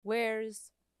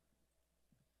Where's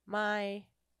my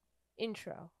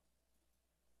intro?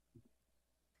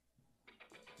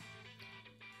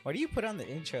 Why do you put on the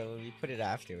intro when you put it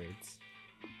afterwards?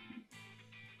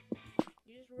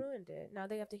 You just ruined it. Now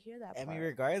they have to hear that part. I mean,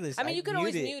 regardless. I mean, you can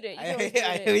always mute it.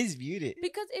 I always mute it.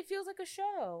 Because it feels like a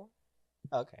show.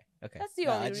 Okay. That's the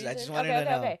only reason. I just wanted to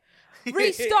know. Okay.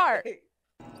 Restart.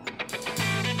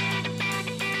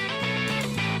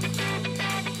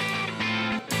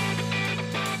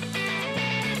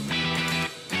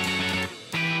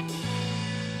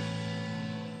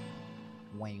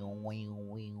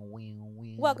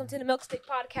 Welcome to the MilkSteak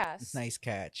podcast. Nice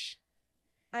catch.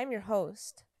 I'm your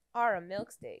host, Ara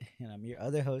MilkSteak. And I'm your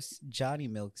other host, Johnny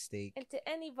MilkSteak. And to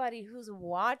anybody who's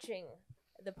watching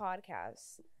the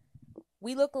podcast,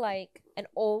 we look like an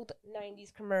old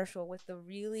 90s commercial with the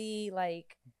really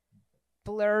like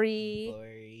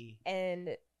blurry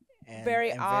and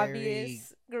very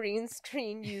obvious green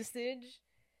screen usage.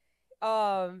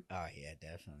 Oh yeah,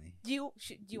 definitely. Do you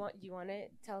want to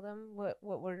tell them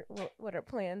what our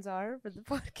plans are for the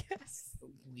podcast?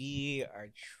 We are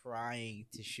trying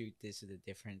to shoot this with a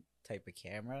different type of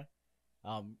camera.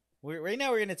 Right now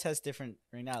we're gonna test different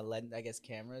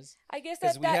cameras. I guess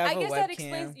that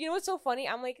explains. You know what's so funny?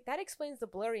 I'm like, that explains the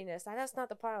blurriness. That's not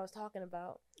the part I was talking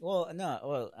about.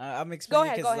 I'm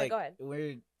explaining. Go ahead.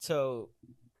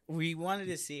 We wanted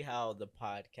to see how the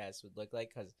podcast would look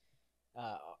like because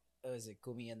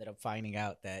Kumi ended up finding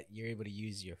out that you're able to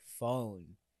use your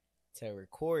phone to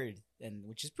record, and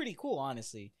which is pretty cool,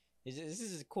 honestly. This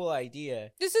is a cool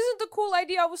idea. This isn't the cool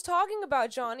idea I was talking about,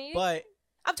 Johnny. But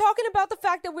I'm talking about the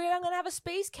fact that we're not going to have a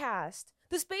space cast.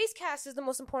 The space cast is the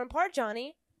most important part,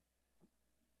 Johnny.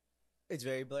 It's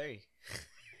very blurry.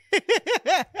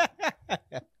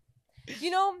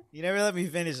 You know, you never let me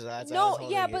finish that.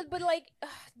 But like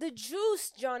the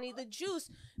juice, Johnny, the juice.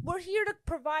 We're here to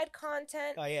provide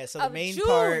content. Oh yeah, so the main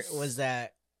part was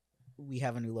that we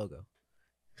have a new logo.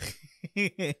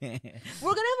 We're gonna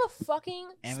have a fucking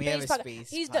and space we have a podcast. space.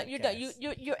 He's podcast. done. You're done.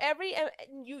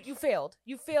 You failed.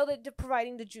 You failed at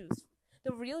providing the juice.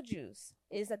 The real juice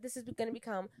is that this is going to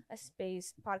become a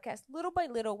space podcast. Little by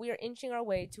little, we are inching our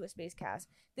way to a space cast.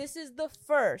 This is the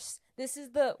first. This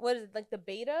is the, what is it, like the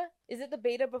beta? Is it the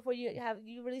beta before you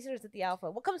release it, or is it the alpha?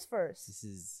 What comes first?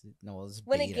 It's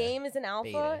when beta. a game is an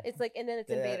alpha, beta. it's like, and then it's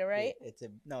in beta, right? It's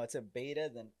a beta,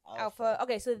 then alpha.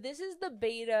 Okay, so this is the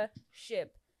beta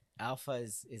ship. Alpha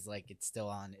is like it's still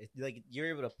on. Like you're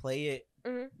able to play it,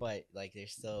 but like they're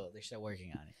still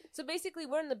working on it. So basically,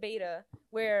 we're in the beta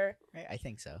where I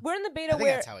think so. We're in the beta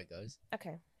that's how it goes.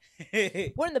 Okay.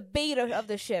 We're in the beta of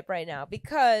the ship right now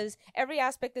because every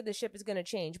aspect of the ship is going to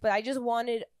change. But I just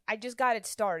got it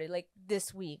started like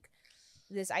this week.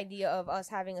 This idea of us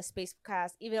having a space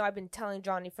cast, even though I've been telling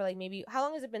Johnny for like maybe, how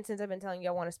long has it been since I've been telling you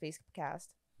I want a space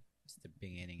cast? It's the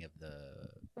beginning of the.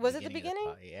 Was it the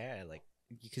beginning? Yeah, like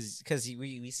because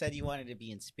we said you wanted to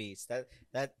be in space. That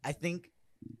I think.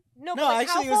 No,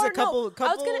 actually, it was a couple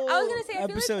I was gonna say,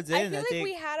 episodes I feel like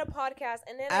we had a podcast,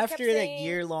 and then after that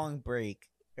year-long break,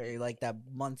 or like that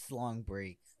month-long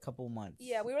break, couple months.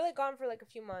 Yeah, we were like gone for like a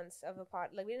few months of a pod.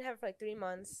 Like we didn't have it for like 3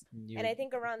 months, and I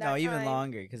think around that time, even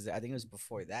longer because I think it was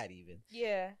before that even.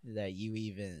 Yeah. That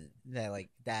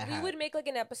we would make like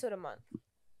an episode a month.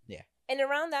 Yeah. And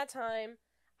around that time,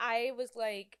 I was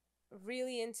like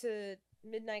really into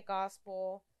Midnight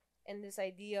Gospel. And this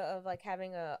idea of like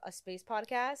having a space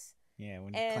podcast. Yeah,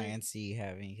 when Clancy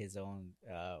having his own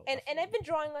and I've been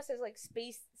drawing us as like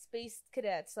space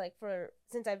cadets like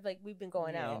since we've been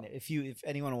going out. And if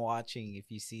anyone watching, if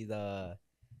you see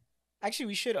actually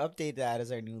we should update that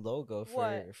as our new logo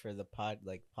for the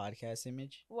podcast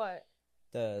image. What?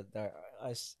 The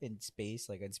us in space,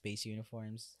 like in space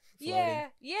uniforms. Floating.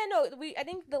 Yeah. No, I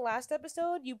think the last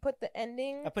episode you put the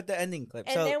ending. I put the ending clip,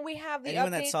 and then we have the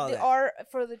update, the art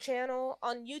for the channel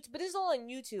on YouTube. But this is all on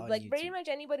YouTube. Pretty much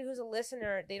anybody who's a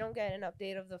listener, they don't get an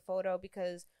update of the photo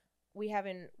because we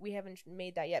haven't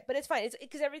made that yet. But it's fine. It's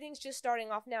because everything's just starting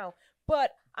off now.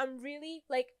 But I'm really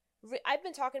like. I've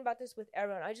been talking about this with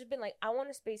everyone. I've just been like, I want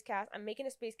a space cast. I'm making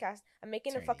a space cast. I'm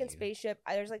making a fucking spaceship.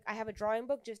 I have a drawing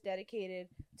book just dedicated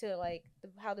to like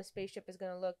how the spaceship is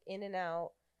gonna look in and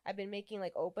out. I've been making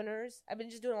like openers. I've been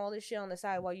just doing all this shit on the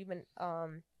side while you've been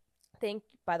thank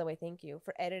you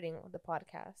for editing the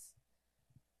podcast.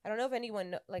 I don't know if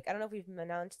anyone I don't know if we've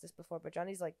announced this before, but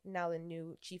Johnny's like now the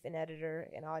new chief and editor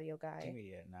and audio guy. I think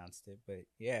we announced it, but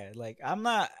yeah, like I'm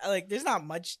not like there's not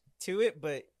much to it,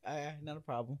 but not a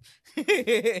problem. He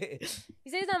says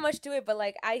there's not much to it, but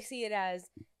like I see it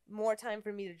as more time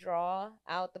for me to draw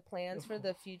out the plans for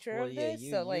the future of this.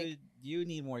 You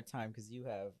need more time because you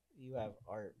have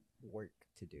artwork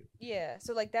to do. Yeah.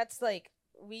 So like that's like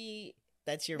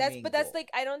That's your that's main but goal. that's like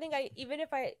I don't think even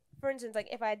if I, for instance, like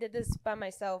if I did this by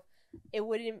myself, it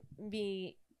wouldn't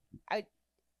be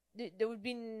there would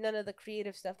be none of the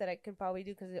creative stuff that I could probably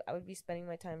do, because I would be spending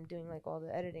my time doing like all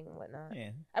the editing and whatnot. Yeah.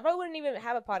 I probably wouldn't even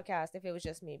have a podcast if it was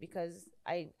just me, because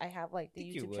I have like the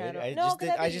YouTube channel.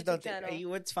 I just don't think.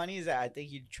 What's funny is that I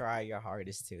think you'd try your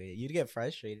hardest to it. You'd get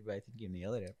frustrated, but I think you'd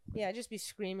nail it. Yeah, I'd just be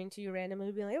screaming to you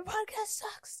randomly, being like, "Your podcast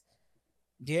sucks."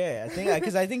 Yeah, I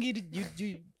think you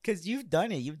because you've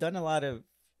done it. You've done a lot of,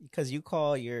 because you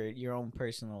call your own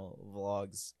personal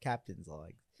vlogs captain's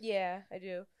log. Yeah, I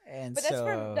do. And but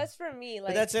that's for me. Like,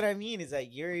 but that's what I mean, is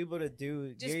that you're able to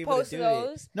do. Just you're post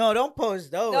those. No, don't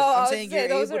post those. No, I'm saying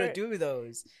you're able to do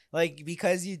those, like,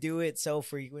 because you do it so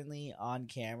frequently on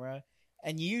camera,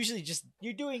 and you usually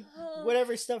you're doing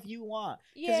whatever stuff you want.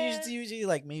 Because it's usually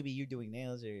like maybe you're doing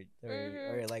nails or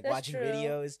like that's watching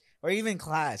videos, or even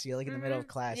class. You're like in the middle of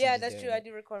class. Yeah, that's true. I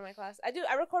do record my class. I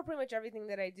record pretty much everything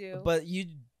that I do. But you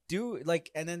do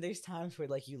like, and then there's times where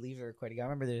like you leave the recording. I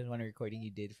remember there's one recording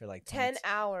you did for like 10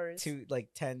 hours to like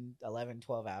 10 11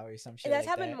 12 hours, some shit. And that's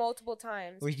like happened multiple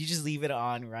times, where you just leave it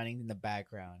on running in the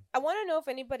background. I want to know if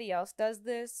anybody else does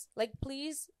this. Like,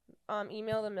 please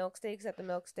email the MilkSteaks at the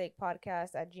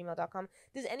milksteakpodcast@gmail.com.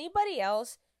 Does anybody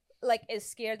else like is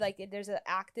scared like there's an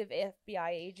active FBI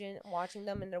agent watching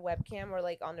them in their webcam or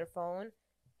like on their phone,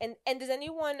 and does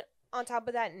anyone on top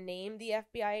of that name the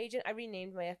FBI agent? I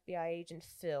renamed my FBI agent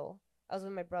Phil. I was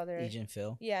with my brother. Agent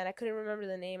Phil? Yeah, and I couldn't remember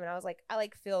the name, and I was like, I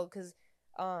like Phil because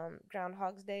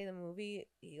Groundhog's Day, the movie,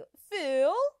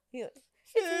 Phil? It's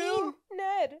me,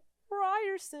 Ned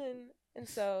Ryerson. And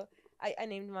so I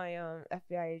named my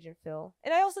FBI agent Phil.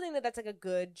 And I also think that that's like a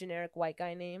good generic white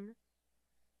guy name.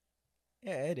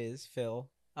 Yeah, it is. Phil.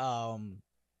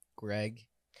 Greg.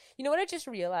 You know what I just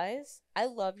realized? I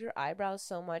love your eyebrows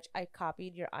so much. I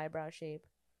copied your eyebrow shape.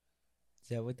 Is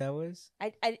that what that was?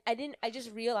 I didn't. I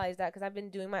just realized that because I've been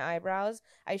doing my eyebrows.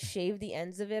 I shaved the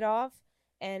ends of it off,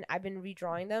 and I've been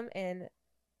redrawing them. And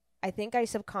I think I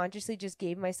subconsciously just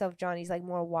gave myself Johnny's like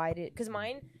more wided, because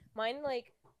mine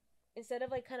like, instead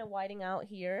of like kind of widening out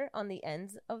here on the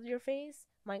ends of your face,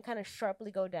 mine kind of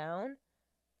sharply go down.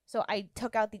 So I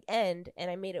took out the end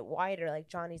and I made it wider, like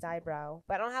Johnny's eyebrow.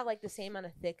 But I don't have like the same amount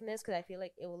of thickness because I feel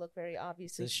like it will look very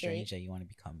obviously. It's strange that you want to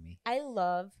become me. I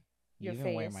love your face. You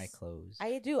even wear my clothes.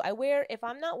 I do. If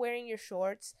I'm not wearing your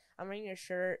shorts, I'm wearing your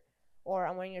shirt, or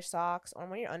I'm wearing your socks, or I'm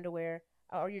wearing your underwear,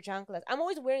 or your chanclas. I'm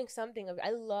always wearing something of.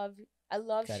 I love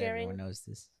God, sharing. Everyone knows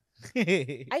this.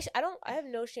 I have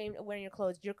no shame wearing your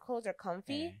clothes. Your clothes are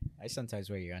comfy. I sometimes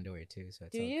wear your underwear too, so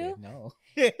it's do all you? Good. No.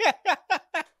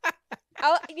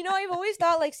 I've always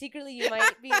thought like secretly you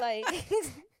might be like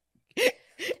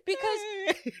because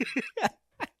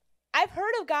I've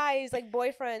heard of guys like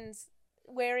boyfriends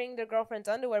wearing their girlfriend's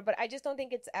underwear, but I just don't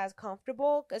think it's as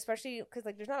comfortable, especially because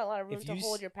like there's not a lot of room to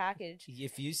hold your package.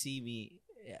 If you see me,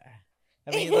 yeah.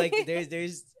 I mean, like,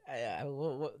 there's.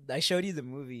 I showed you the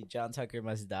movie John Tucker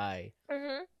Must Die.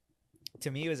 Mm-hmm.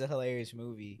 To me, it was a hilarious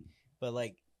movie, but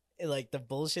like the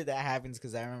bullshit that happens,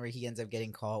 because I remember he ends up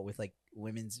getting caught with like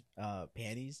women's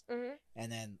panties,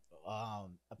 and then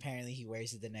apparently he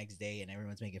wears it the next day, and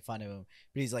everyone's making fun of him.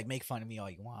 But he's like, "Make fun of me all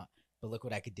you want, but look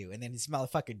what I could do." And then this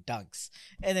motherfucker dunks,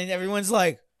 and then everyone's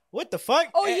like, "What the fuck?"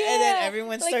 Oh yeah, and then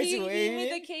everyone like starts wearing it. He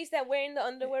made the case that wearing the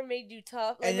underwear made you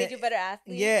tough, like made you a better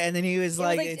athlete. Yeah, and then he was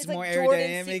like, "It's more like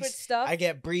aerodynamics. Stuff. I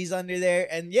get breeze under there,"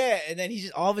 and and then he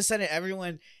just all of a sudden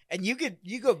everyone, and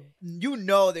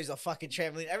there's a fucking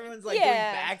trampoline. Everyone's like doing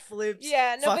backflips.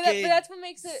 Yeah, no, but that's what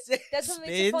makes it. That's what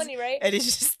makes it funny, right? And it's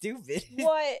just stupid.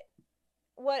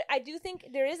 What I do think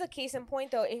there is a case in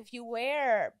point though. If you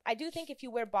wear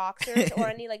boxers or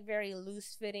any like very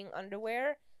loose fitting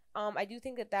underwear. I do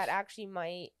think that actually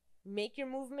might make your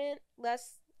movement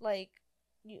less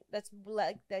that's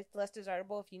less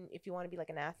desirable if you want to be like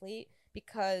an athlete,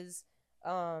 because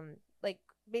like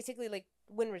basically like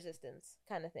wind resistance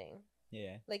kind of thing.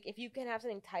 Yeah. Like if you can have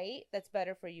something tight, that's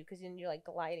better for you, because then you're like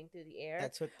gliding through the air.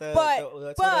 That's what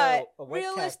but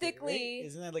realistically, cap, right?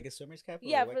 Isn't that like a swimmer's cap?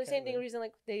 Yeah, for the same reason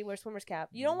like they wear swimmer's cap.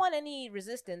 You don't want any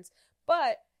resistance,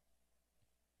 but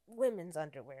women's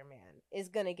underwear, man, is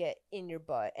gonna get in your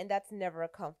butt, and that's never a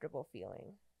comfortable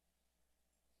feeling.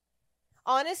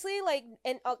 Honestly, like,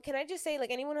 and can I just say,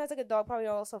 like, anyone who has like a dog probably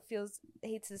also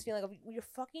hates this feeling of your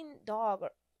fucking dog,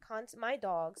 or my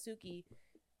dog Suki,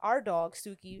 our dog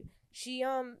Suki, she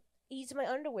eats my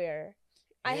underwear.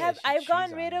 Yeah, I've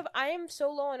gotten rid of. I am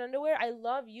so low on underwear. I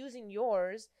love using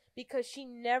yours because she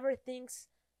never thinks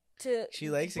to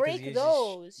break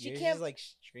those. She can't like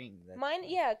string. Mine,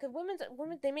 yeah, because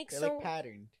women they make they're like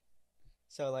patterned.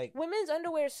 So like women's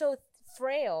underwear is so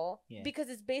frail because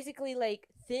it's basically like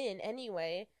thin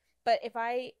anyway. But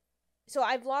so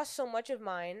I've lost so much of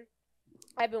mine.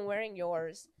 I've been wearing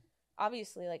yours.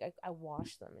 Obviously, like I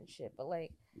wash them and shit, but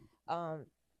like,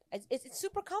 it's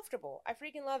super comfortable. I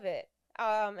freaking love it.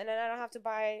 And then I don't have to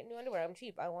buy new underwear. I'm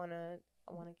cheap. I wanna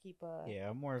keep a. Yeah,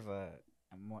 I'm more.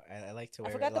 I like to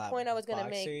wear. I forgot the point I was gonna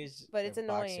make, but it's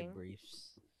annoying. Boxer briefs.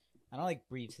 I don't like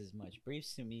briefs as much.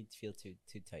 Briefs to me feel too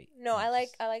tight. No, I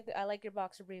like your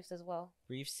boxer briefs as well.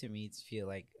 Briefs to me feel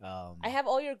like I have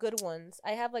all your good ones.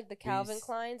 I have like the Calvin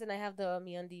Kleins and I have the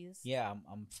MeUndies. Yeah,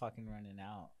 I'm fucking running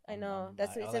out. I know.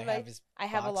 I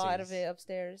have a lot of it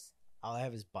upstairs. All I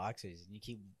have is boxers, and you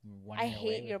keep I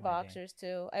hate your boxers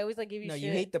too. I always like give you shit.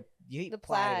 You hate the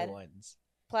plaid ones.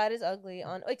 Plaid is ugly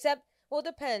except it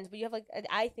depends, but you have like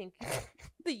I think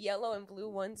the yellow and blue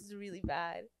ones is really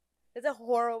bad. It's a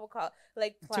horrible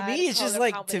plaid. To me, it's just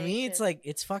like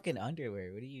it's fucking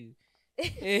underwear. What do you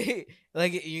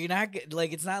like? You're not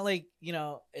like it's not like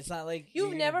it's not like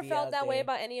you've never felt that way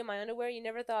about any of my underwear. You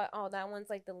never thought, oh, that one's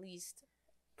like the least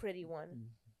pretty one.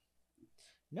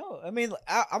 No, I mean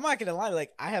I'm not gonna lie.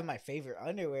 Like I have my favorite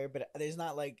underwear, but there's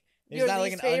not like an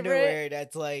favorite? Underwear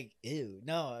that's like ew.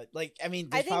 No, like I mean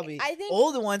there's I think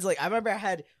old ones. Like I remember I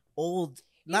had old.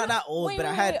 Not old, but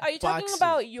I had. Are you talking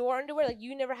about your underwear? Like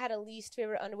you never had a least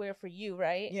favorite underwear for you,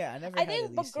 right? Yeah, I never. I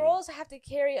think, but girls have to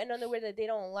carry an underwear that they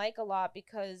don't like a lot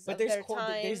because of their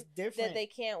time that they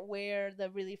can't wear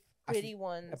the really pretty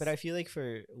ones. But I feel like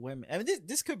for women, I mean,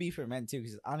 this could be for men too.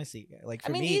 Because honestly, like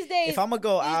for me, these days, if I'm gonna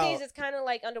go out, these days it's kind of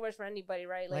like underwear for anybody,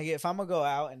 right? Like if I'm gonna go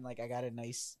out and like I got a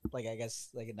nice, like I guess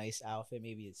like a nice outfit,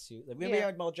 maybe a suit, like maybe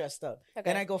I'm all dressed up. Okay.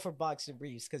 Then I go for boxer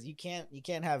briefs because you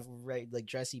can't have like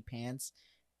dressy pants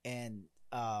and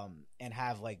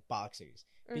have like boxers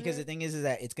because the thing is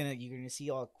that you're gonna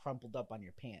see all crumpled up on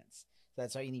your pants. So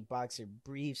that's why you need boxer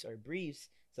briefs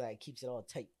so that it keeps it all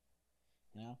tight.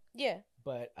 Yeah.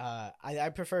 But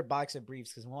I prefer boxer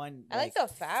briefs because one, I like the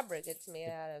fabric it's made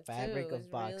out of. Fabric too.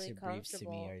 of boxer really briefs to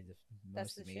me are the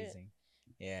most amazing.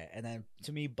 Shit. Yeah, and then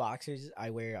to me boxers I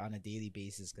wear on a daily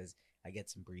basis because I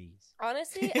get some breeze.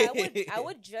 Honestly, I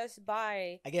would just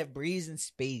buy. I get breeze and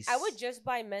space. I would just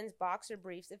buy men's boxer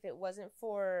briefs if it wasn't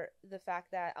for the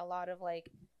fact that a lot of like,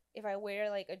 if I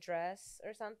wear like a dress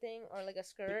or something or like a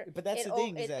skirt, but that's the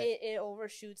thing is that it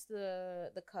overshoots the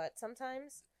cut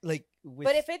sometimes. Like,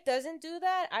 but if it doesn't do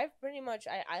that, I pretty much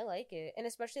I like it, and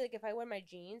especially like if I wear my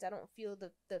jeans, I don't feel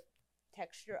the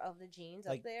texture of the jeans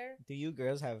up there. Do you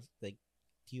girls have like?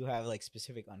 Do you have like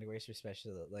specific underwear for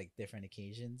special like different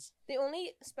occasions? The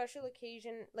only special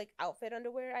occasion like outfit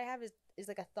underwear I have is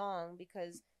like a thong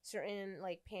because certain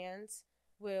like pants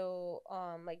will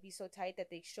like be so tight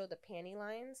that they show the panty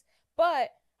lines.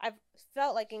 But I've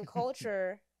felt like in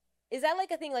culture, is that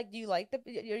like a thing? Like, do you like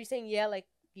are you saying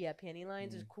panty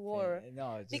lines is cool? Or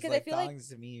no, it's just because like, I feel thongs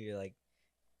like to me you're like.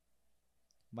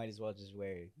 Might as well just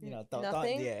wear,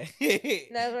 nothing. Yeah.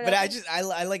 But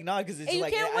I like not because it's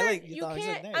like I like you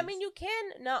can't. Nice. I mean, you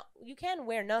can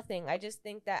wear nothing. I just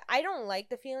think that I don't like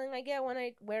the feeling I get when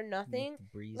I wear nothing.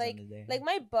 Breeze like on the day. Like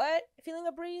my butt feeling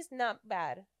a breeze, not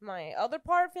bad. My other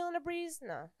part feeling a breeze,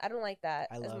 no, I don't like that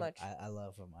as much. I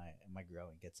love when my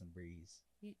girl gets some breeze.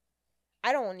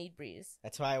 I don't need breeze.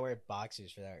 That's why I wear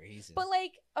boxers for that reason. But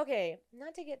like, okay,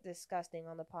 not to get disgusting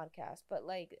on the podcast, but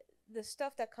like the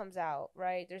stuff that comes out,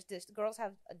 right? There's girls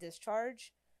have a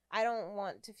discharge. I don't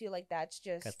want to feel like that's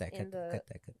just cut that.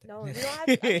 No, you don't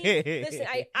have. I mean, listen,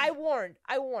 I warned.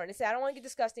 I said I don't want to get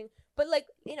disgusting, but like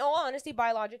in all honesty,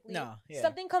 biologically,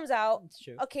 something comes out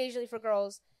occasionally for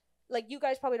girls. Like you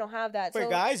guys probably don't have that. For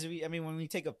guys, when we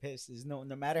take a piss, there's no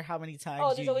matter how many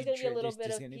times. There's always gonna be a little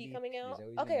bit of pee coming out.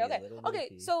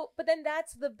 Okay. So, but then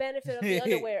that's the benefit of the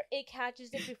underwear. It catches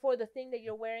it before the thing that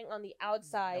you're wearing on the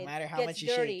outside. No matter how much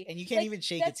you shake, and you can't even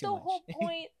shake it too much. That's the whole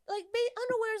point. Like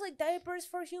underwear is like diapers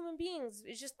for human beings.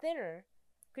 It's just thinner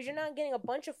because you're not getting a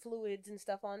bunch of fluids and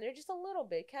stuff on there. Just a little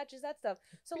bit catches that stuff.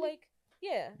 So like,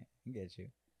 yeah, I get you.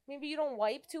 Maybe you don't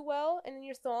wipe too well, and in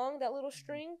your thong, that little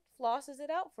string flosses it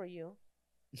out for you.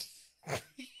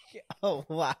 Oh,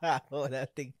 wow.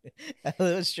 That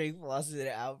little string flosses it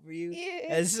out for you? Yeah.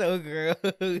 That's so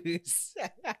gross.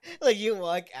 Like, you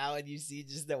walk out and you see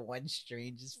just that one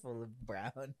string just full of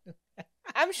brown.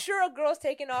 I'm sure a girl's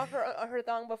taken off her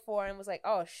thong before and was like,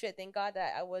 oh, shit, thank God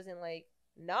that I wasn't, like,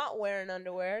 not wearing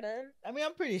underwear then. I mean,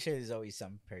 I'm pretty sure there's always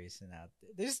some person out there.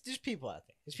 There's people out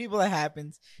there. There's people that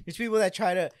happens. There's people that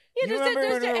try to. Yeah, you remember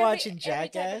when we were watching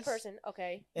Jackass? Every type of person.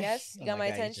 Okay. Yes, you got my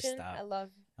attention. I love.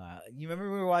 You remember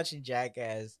we were watching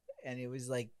Jackass, and it was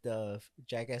like the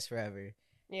Jackass Forever.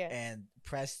 Yeah. And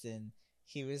Preston,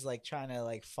 he was like trying to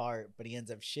like fart, but he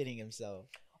ends up shitting himself.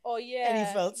 Oh yeah. And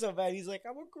he felt so bad. He's like,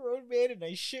 I'm a grown man and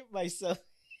I shit myself.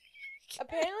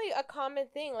 Apparently a common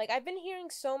thing. Like I've been hearing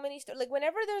so many stories. Like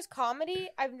whenever there's comedy,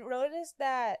 I've noticed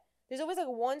that there's always like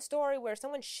one story where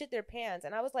someone shit their pants,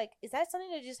 and I was like, is that something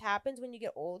that just happens when you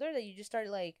get older, that you just start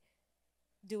like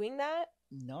doing that?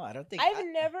 No, I don't think. I've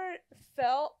never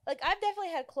felt like, I've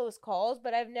definitely had close calls,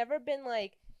 but I've never been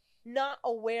like not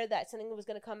aware that something was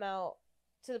gonna come out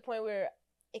to the point where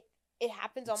it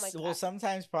happens on my. Well,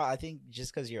 sometimes I think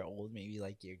just because you're old, maybe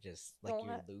like you're just like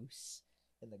you're loose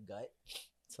in the gut,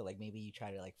 so like maybe you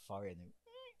try to like fart and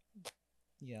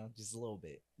just a little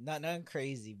bit, nothing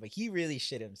crazy, but he really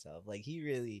shit himself. Like he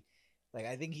really, like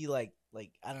I think he like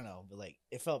I don't know, but like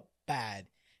it felt bad.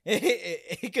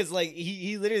 Because like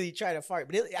he literally tried to fart,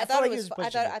 but I thought it was. I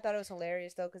thought it was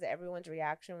hilarious though, because everyone's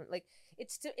reaction, like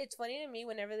it's funny to me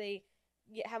whenever they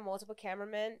have multiple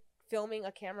cameramen filming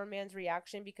a cameraman's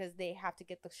reaction because they have to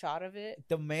get the shot of it.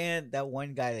 That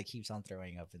one guy that keeps on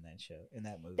throwing up in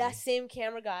that movie. That same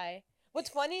camera guy. What's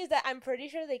funny is that I'm pretty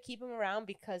sure they keep him around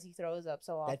because he throws up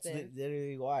so often. That's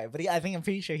literally why. But I'm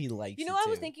pretty sure he likes it. I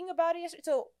was thinking about it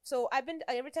yesterday. So I've been,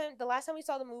 every time, the last time we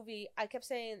saw the movie, I kept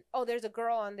saying, oh, there's a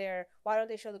girl on there. Why don't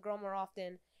they show the girl more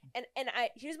often? And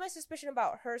here's my suspicion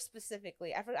about her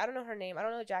specifically. I don't know her name. I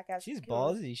don't know Jackass. She's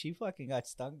ballsy. She fucking got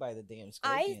stung by the damn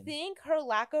scorpion. I think her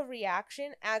lack of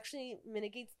reaction actually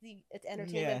mitigates its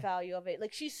entertainment value of it.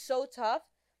 Like, she's so tough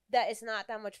that it's not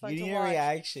that much fun to watch.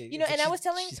 Reaction. And I was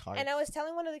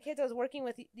telling one of the kids I was working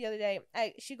with the other day,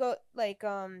 people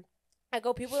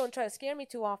don't try to scare me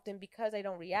too often because I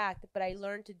don't react, but I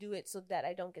learned to do it so that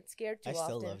I don't get scared too often. I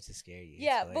still love to scare you.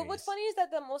 Yeah, but what's funny is that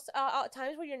the most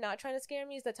times where you're not trying to scare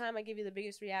me is the time I give you the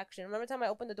biggest reaction. Remember the time I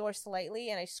opened the door slightly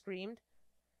and I screamed?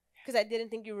 Because I didn't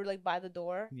think you were like by the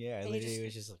door. Yeah, I literally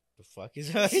was just like, the fuck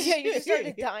is that? Yeah, you just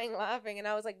started dying laughing, and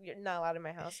I was like, you're not allowed in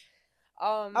my house.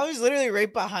 I was literally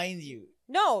right behind you.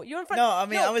 No, you were in front. No, I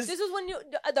mean, I was. This was when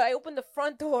I opened the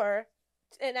front door,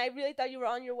 and I really thought you were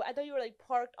on your way. I thought you were like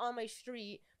parked on my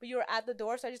street, but you were at the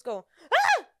door. So I just go,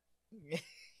 ah!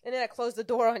 And then I closed the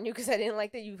door on you because I didn't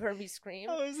like that you heard me scream.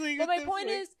 I was like, but my point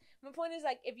is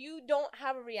like, if you don't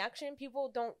have a reaction,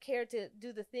 people don't care to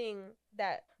do the thing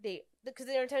that because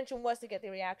their intention was to get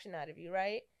the reaction out of you,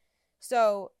 right?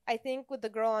 So I think with the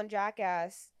girl on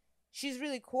Jackass, she's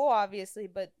really cool, obviously,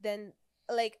 but then.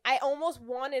 Like, I almost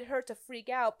wanted her to freak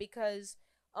out because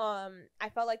I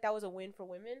felt like that was a win for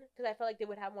women, because I felt like they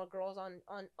would have more girls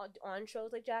on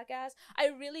shows like Jackass. I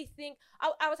really think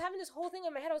I was having this whole thing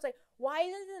in my head. I was like, why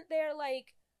isn't there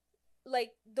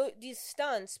these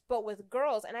stunts but with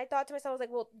girls? And I thought to myself, I was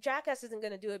like, well, Jackass isn't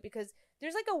gonna do it because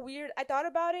there's like a weird. I thought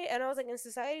about it and I was like, in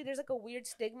society, there's like a weird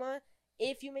stigma.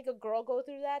 If you make a girl go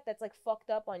through that's like fucked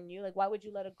up on you. Like, why would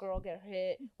you let a girl get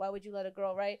hit? Why would you let a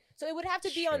girl, right? So it would have to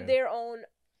be on their own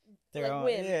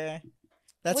whim. Yeah.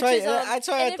 That's why. That's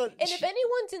why I thought. And if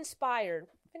anyone's inspired,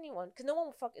 because no one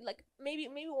will fucking, like, maybe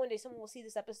one day someone will see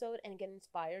this episode and get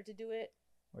inspired to do it.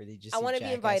 Or they just. I want to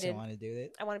be invited. Want to do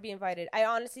it. I want to be invited. I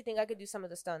honestly think I could do some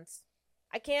of the stunts.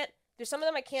 I can't. There's some of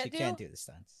them I can't do. You can't do the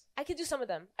stunts. I can do some of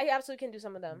them. I absolutely can do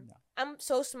some of them. No. I'm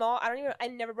so small. I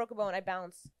never broke a bone. I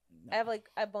bounce. No. I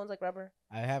have bones like rubber.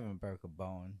 I haven't broke a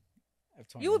bone.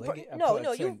 You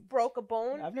broke a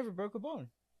bone. I've never broke a bone.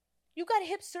 You got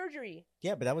hip surgery.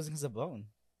 Yeah, but that wasn't because of bone.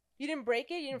 You didn't break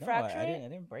it. You didn't fracture it. I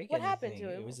didn't break it. What happened to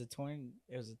it? It was a torn.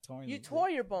 You tore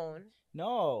your bone.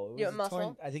 No, it was muscle.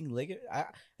 Torn, I think ligament.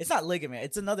 It's not ligament.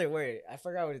 It's another word. I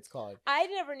forgot what it's called. I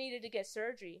never needed to get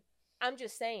surgery. I'm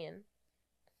just saying.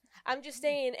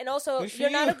 And also,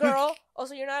 you're not a girl.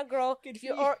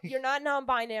 You're not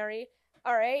non-binary.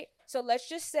 All right. So let's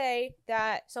just say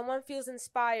that someone feels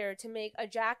inspired to make a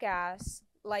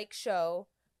Jackass-like show,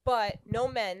 but no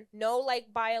men, no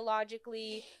like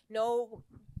biologically, no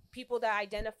people that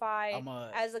identify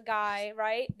as a guy,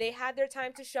 right? They had their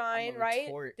time to shine,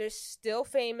 right? They're still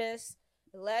famous.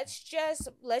 Let's just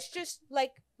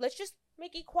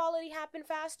make equality happen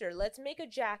faster. Let's make a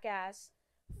Jackass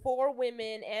for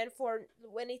women and for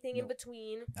anything in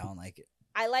between. I don't like it.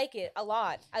 I like it a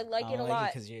lot. I like it a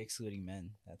lot. Because you're excluding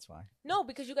men. That's why. No,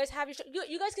 because you guys have your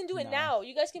you guys can do it now.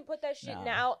 You guys can put that shit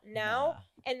now,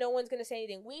 and no one's gonna say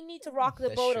anything. We need to rock the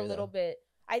boat a little bit.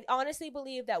 I honestly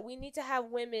believe that we need to have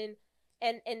women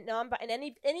and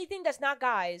anything that's not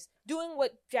guys doing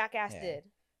what Jackass did.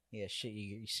 Yeah, shit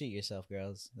yourself,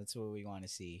 girls. That's what we want to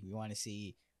see. We want to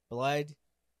see blood,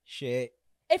 shit.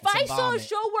 If I saw a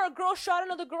show where a girl shot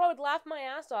another girl, I would laugh my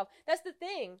ass off. That's the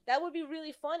thing. That would be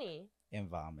really funny. And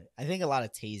vomit. I think a lot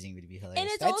of tasing would be hilarious. And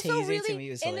it's that also tasing really, to me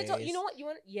was hilarious. You know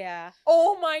what? Yeah.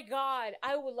 Oh my god,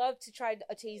 I would love to try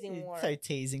a tasing war. Start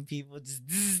tasing people.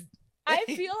 Just. I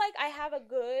feel like I have a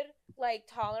good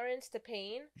tolerance to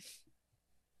pain.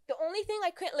 The only thing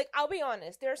I couldn't I'll be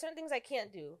honest, there are certain things I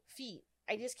can't do. Feet.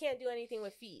 I just can't do anything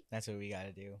with feet. That's what we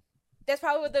gotta do. That's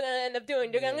probably what they're gonna end up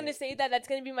doing. They're gonna say that's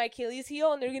gonna be my Achilles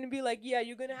heel, and they're gonna be like, "Yeah,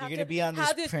 you're gonna have to be on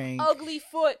have this ugly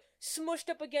foot smushed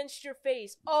up against your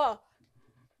face." Oh.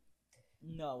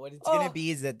 No, what it's gonna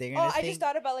be is that they're gonna. I just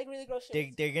thought about really gross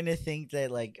shit. They're gonna think that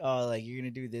you're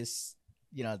gonna do this,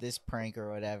 this prank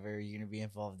or whatever. You're gonna be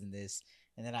involved in this,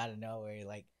 and then out of nowhere,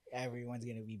 everyone's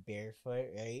gonna be barefoot,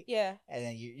 right? Yeah. And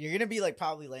then you're gonna be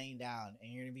probably laying down,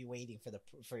 and you're gonna be waiting for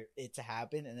it to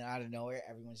happen, and then out of nowhere,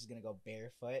 everyone's just gonna go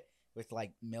barefoot with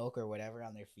milk or whatever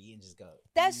on their feet and just go.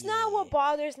 That's not what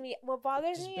bothers me. What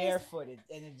bothers me barefooted,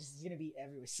 and it's just gonna be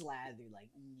everywhere slathered.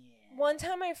 One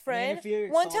time my friend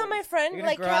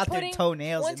kept putting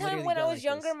toenails. One time when I was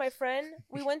younger, my friend,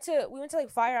 we went to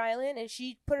Fire Island, and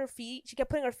she kept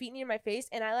putting her feet near my face,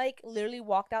 and I literally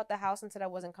walked out the house and said I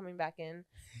wasn't coming back in.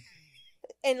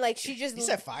 And she just. You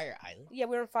said Fire Island? Yeah,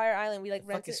 we were in Fire Island. We rented.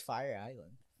 What the fuck is Fire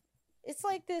Island? It's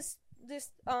this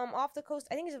off the coast.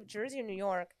 I think it's of Jersey or New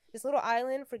York. This little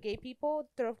island for gay people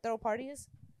throw parties.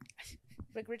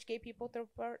 Rich gay people throw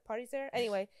parties there.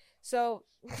 Anyway, so.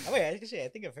 Oh wait, I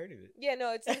think I've heard of it. Yeah,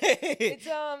 no, it's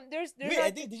there's. Wait,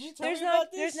 not, did you tell me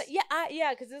about this?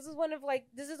 Yeah, because this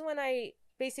is when I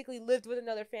basically lived with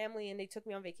another family and they took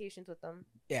me on vacations with them.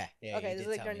 Yeah. Okay, this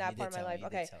is during that part of my life.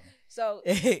 Okay, so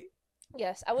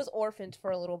yes, I was orphaned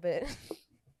for a little bit.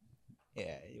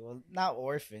 Yeah, well, not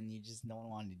orphan. No one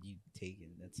wanted you taken.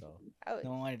 That's all.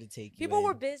 No one wanted to take you. People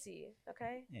were busy.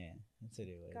 Okay. Yeah, that's what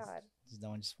it was. God.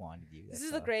 No one just wanted you. This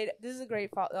is a great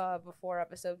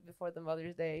episode before the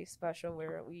Mother's Day special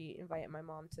where we invite my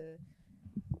mom to.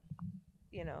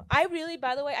 I really,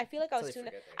 by the way, I feel like I was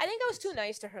I think I was too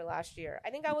nice to her last year. I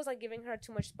think I was giving her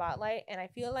too much spotlight, and I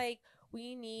feel like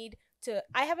we need to.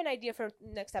 I have an idea for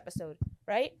next episode,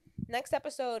 right? Next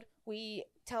episode, we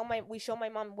show my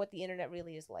mom what the internet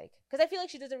really is like, because I feel like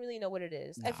she doesn't really know what it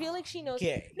is. No, I feel like she knows.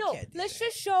 Let's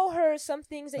just show her some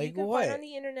things that you can find on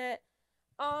the internet.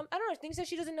 I don't know, things that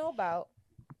she doesn't know about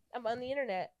on the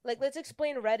internet. Let's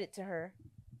explain Reddit to her.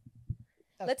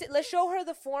 Okay. Let's show her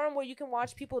the forum where you can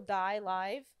watch people die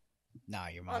live. Nah,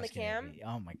 your mom's on the cam.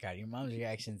 Oh my god, your mom's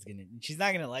reaction's she's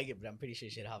not gonna like it, but I'm pretty sure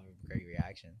she'll have a great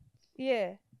reaction.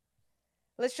 Yeah.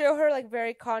 Let's show her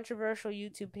very controversial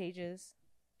YouTube pages.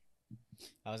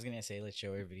 I was gonna say let's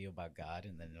show her a video about God,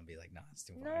 and then it'll be like, nah, it's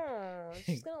too far. No,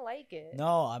 she's gonna like it.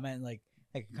 No, I meant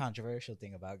a controversial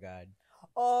thing about God.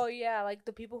 Oh yeah,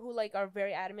 the people who are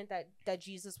very adamant that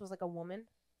Jesus was a woman.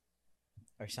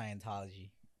 Or Scientology.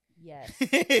 Yes.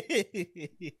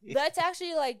 Let's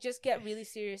actually just get really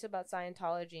serious about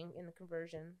Scientology in the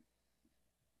conversion.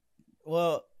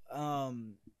 Well,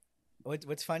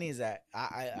 what's funny is that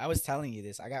I was telling you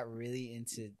this. I got really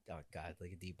into God,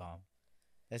 like a D-bomb.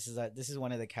 This is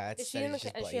one of the cats. Is she on the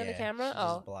camera? She's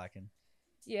just blocking.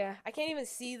 Yeah, I can't even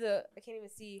see.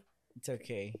 It's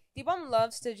okay. D-bomb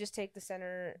loves to just take the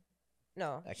center.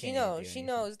 No, she knows. She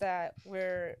knows that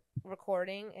we're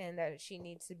recording and that she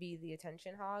needs to be the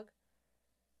attention hog.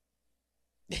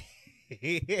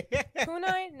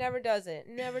 Kunai never does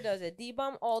it.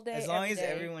 D-bomb all day. As long as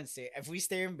everyone stare. If we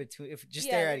stare in between,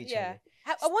 stare at each other.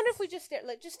 I wonder if we just stare.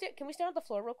 Just stare. Can we stare at the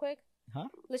floor real quick? Huh?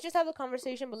 Let's just have the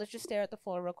conversation, but let's just stare at the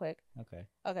floor real quick.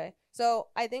 Okay. So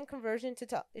I think conversion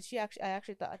to is she actually?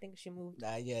 I think she moved.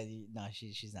 No,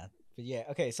 she's not. But yeah.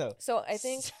 Okay. So I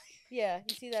think. Yeah,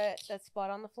 you see that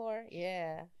spot on the floor?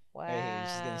 Yeah. Wow. Right here.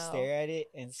 She's gonna stare at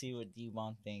it and see what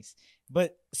D-bomb thinks.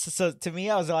 But so to me,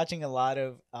 I was watching a lot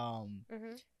of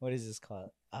what is this called?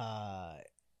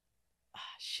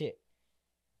 Shit.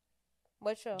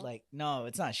 What show? No,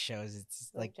 it's not shows.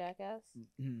 It's Jackass.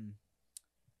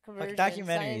 Conversion,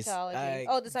 documentaries.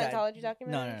 The Scientology documentaries.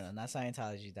 No, not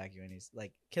Scientology documentaries.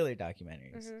 Killer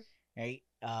documentaries, right?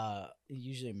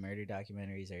 Usually murder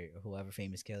documentaries or whoever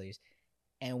famous killers.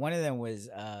 And one of them was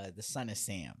the Son of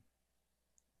Sam.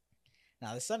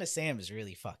 Now, the Son of Sam is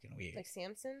really fucking weird. Like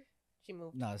Samson? She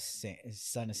moved. No,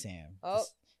 Son of Sam. Oh.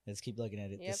 Let's keep looking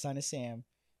at it. Yep. The Son of Sam,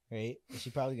 right?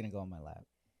 She's probably going to go on my lap.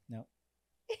 No.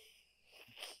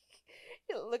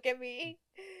 Look at me.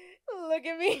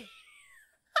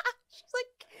 She's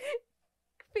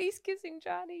face kissing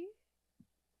Johnny.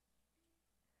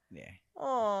 Yeah.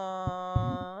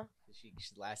 Aww.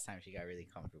 Last time she got really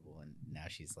comfortable, and now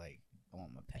she's like, I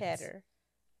want my pets. Pet her.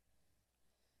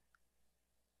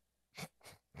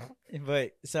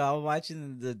 But so I'm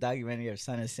watching the documentary of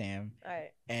Son of Sam,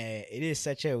 Alright. and it is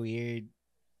such a weird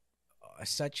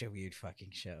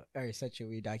fucking show, or such a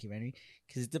weird documentary,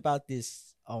 because it's about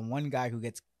this one guy who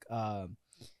gets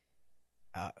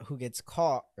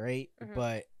caught, right? Mm-hmm.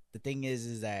 But the thing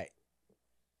is that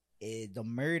the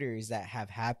murders that have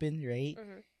happened, right?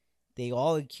 Mm-hmm. They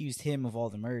all accused him of all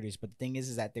the murders, but the thing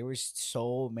is that there was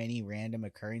so many random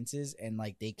occurrences, and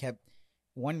like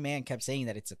one man kept saying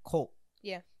that it's a cult.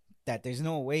 Yeah. That there's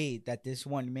no way that this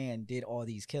one man did all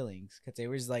these killings, because there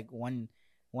was like one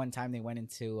time they went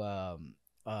into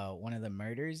one of the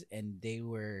murders, and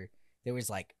there was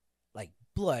like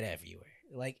blood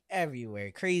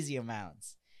everywhere, crazy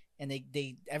amounts. And where?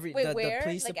 The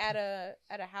police, like at a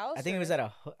house? I think it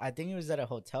was at a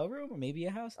hotel room, or maybe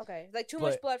a house. Okay, like too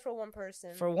much blood for one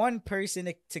person. For one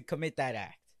person to commit that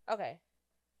act. Okay.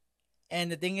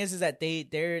 And the thing is that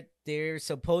they're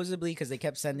supposedly, because they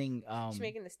kept sending she's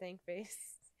making the stank face.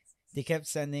 They kept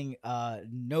sending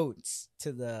notes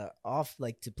to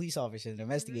to police officers and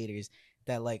investigators,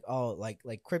 mm-hmm. that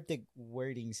like cryptic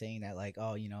wording saying that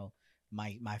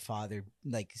my father,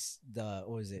 like what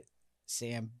was it?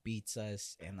 Sam beats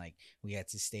us, and like we had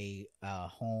to stay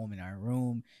home in our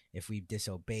room. If we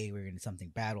disobey,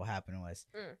 something bad will happen to us.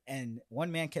 And one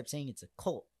man kept saying it's a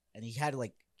cult, and he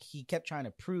kept trying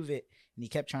to prove it, and he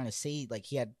kept trying to say like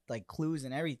he had like clues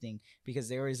and everything, because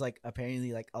there was like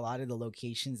apparently like a lot of the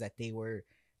locations that they were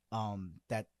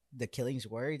that the killings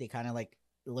were, they kind of like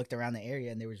looked around the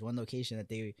area, and there was one location that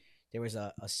there was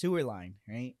a sewer line,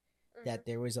 right? Mm-hmm. That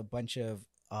there was a bunch of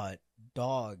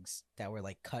dogs that were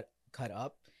like cut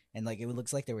up, and like it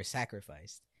looks like they were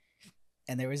sacrificed.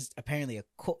 And there was apparently a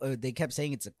cult. They kept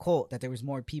saying it's a cult, that there was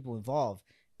more people involved.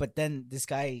 But then this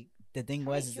guy, the thing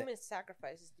How was, many human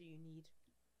sacrifices do you need?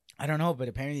 I don't know, but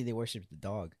apparently they worshipped the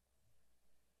dog.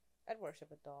 I'd worship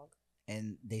a dog.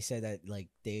 And they said that like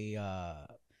they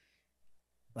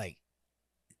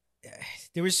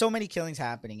there were so many killings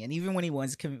happening, and even when he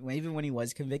was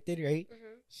convicted, right?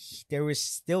 Mm-hmm. There was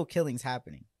still killings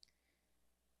happening.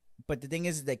 But the thing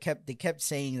is, they kept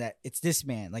saying that it's this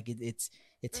man, like it's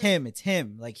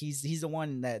him, like he's the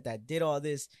one that did all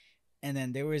this. And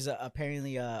then there was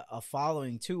apparently a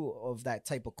following too of that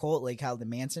type of cult, like how the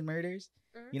Manson murders,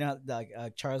 mm-hmm. you know, like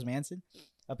Charles Manson.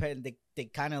 Apparently, they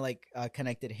kind of like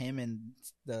connected him and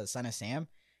the Son of Sam.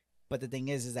 But the thing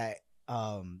is that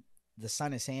the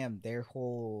Son of Sam, their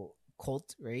whole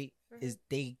cult, right, mm-hmm. is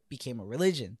they became a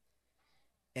religion.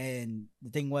 And the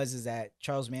thing was that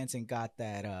Charles Manson got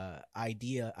that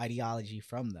ideology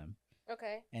from them.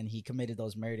 Okay. And he committed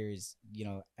those murders, you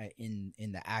know, in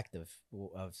the act of Son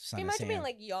of Sam. Imagine being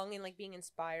like young and like being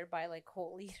inspired by like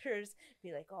cult leaders.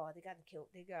 Be like, oh, they got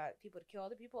people to kill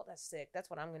other people. That's sick. That's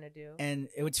what I'm gonna do. And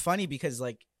it was funny because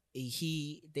like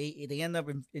they end up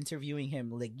interviewing him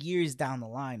like years down the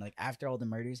line, like after all the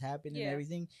murders happened and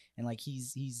everything. And like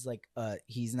he's like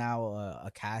he's now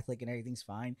a Catholic and everything's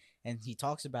fine. And he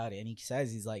talks about it, and he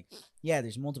says he's like, yeah,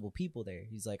 there's multiple people there.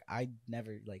 He's like, I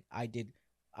never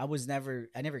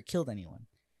killed anyone.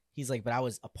 He's like, but I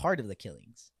was a part of the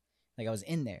killings. Like I was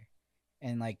in there,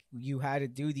 and like you had to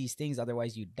do these things,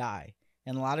 otherwise you die.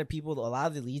 And a lot of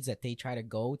the leads that they try to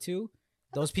go to,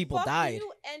 those people died.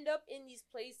 You end up in these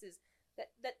places.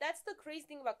 That's the crazy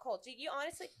thing about cults. You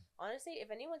honestly,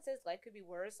 if anyone says life could be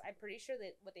worse, I'm pretty sure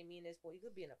that what they mean is, well, you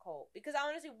could be in a cult. Because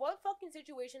honestly, what fucking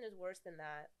situation is worse than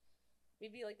that?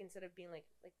 Maybe like instead of being like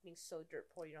being so dirt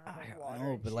poor, you don't have like water. I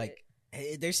know, but shit. Like.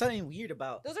 There's something weird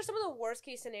about those. Are some of the worst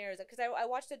case scenarios, because I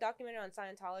watched a documentary on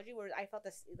Scientology where I felt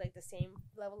this like the same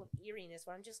level of eeriness,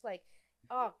 where I'm just like,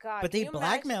 oh god. But they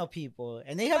blackmail people,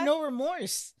 and they have no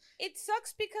remorse. It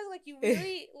sucks because like you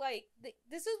really like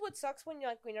this is what sucks when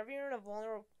whenever you're in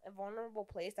a vulnerable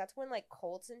place. That's when like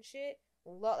cults and shit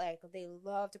they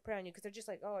love to prey on you, because they're just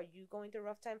like, oh, are you going through a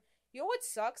rough time? You know what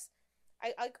sucks?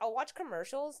 I'll watch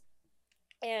commercials,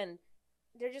 and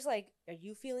they're just like, are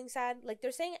you feeling sad? Like,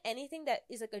 they're saying anything that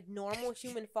is like a normal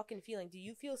human fucking feeling. Do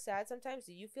you feel sad sometimes?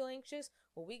 Do you feel anxious?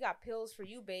 Well, we got pills for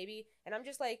you, baby. And I'm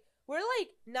just like, we're like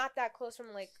not that close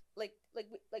from like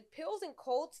pills and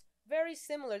cults, very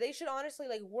similar. They should honestly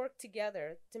like work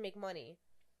together to make money.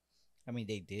 I mean,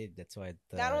 they did. That's why.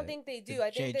 I don't think they do.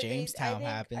 I think Jamestown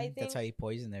happened. That's how he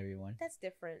poisoned everyone. That's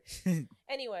different.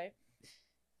 Anyway.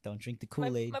 Don't drink the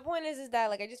Kool-Aid. My point is that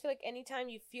like I just feel like anytime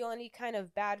you feel any kind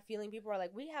of bad feeling, people are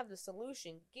like, we have the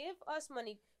solution. Give us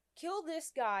money. Kill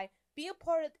this guy. Be a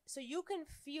part of so you can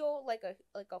feel like a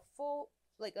full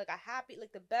like a happy,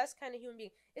 like the best kind of human being.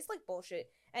 It's like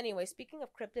bullshit. Anyway, speaking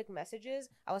of cryptic messages,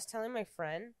 I was telling my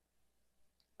friend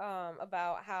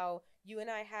about how you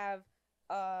and I have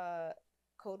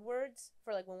code words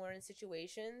for like when we're in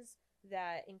situations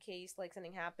that in case like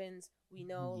something happens, we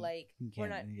know like we're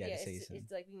not. Yeah,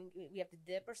 it's like we have to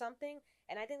dip or something.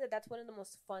 And I think that that's one of the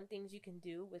most fun things you can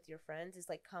do with your friends is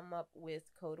like come up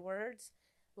with code words.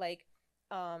 Like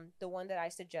the one that I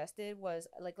suggested was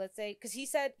like, let's say, because he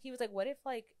was like, what if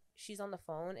like she's on the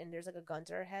phone and there's like a gun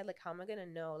to her head, like how am I gonna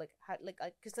know, like how, like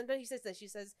because sometimes he says that she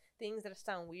says things that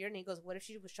sound weird, and he goes, what if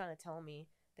she was trying to tell me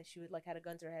that she would like had a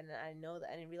gun to her head and I know that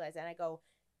I didn't realize that, and I go,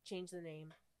 change the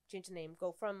name,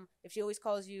 go from, if she always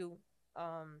calls you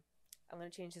I'm gonna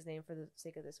change his name for the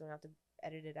sake of this, we don't have to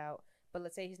edit it out, but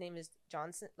let's say his name is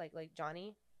Johnson, like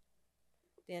Johnny,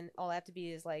 then all I have to be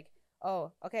is like,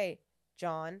 oh okay,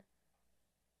 John,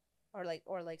 or like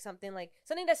something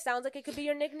that sounds like it could be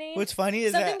your nickname. What's funny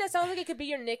is something that sounds like it could be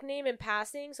your nickname in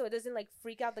passing, so it doesn't like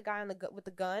freak out the guy with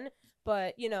the gun.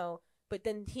 But but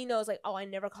then he knows like, oh, I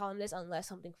never call him this unless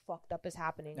something fucked up is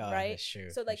happening, right? That's true.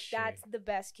 So like that's the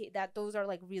best case. That those are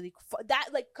like really that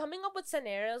like coming up with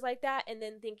scenarios like that, and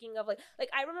then thinking of like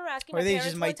I remember asking. Or they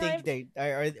just might think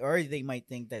or they might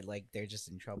think that like they're just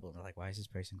in trouble. They're like, why is this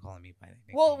person calling me by that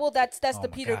nickname? Well, that's the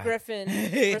Peter Griffin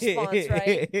response,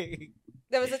 right?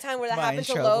 There was a time where that happened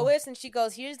to Lois, and she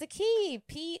goes, here's the key,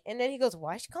 Pete. And then he goes,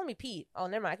 why is she calling me Pete? Oh,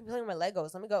 never mind. I can be playing with my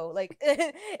Legos. Let me go. Like,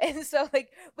 and so, like,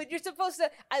 but you're supposed to,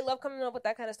 I love coming up with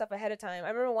that kind of stuff ahead of time. I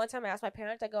remember one time I asked my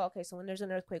parents, I go, okay, so when there's an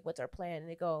earthquake, what's our plan? And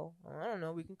they go, I don't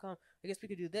know. We can come. I guess we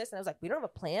could do this. And I was like, we don't have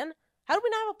a plan? How do we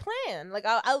not have a plan? Like,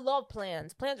 I love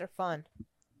plans. Plans are fun.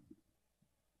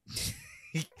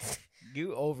 You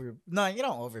don't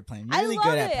overplan. You're really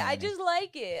good at planning. I just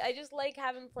like it. I just like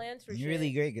having plans for shit. You're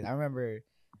really great. I remember,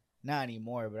 not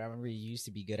anymore, but I remember you used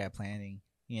to be good at planning.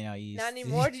 You know, you not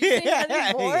anymore. Did you say not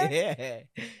anymore? Yeah.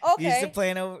 Okay. You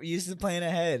used to plan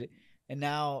ahead, and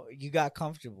now you got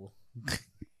comfortable.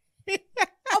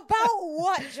 About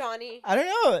what, Johnny? I don't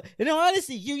know. You know,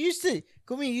 honestly, you used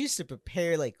to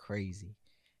prepare like crazy.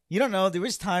 You don't know. There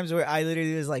was times where I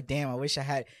literally was like, "Damn, I wish I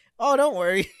had." Oh, don't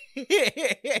worry.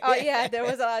 Oh yeah, there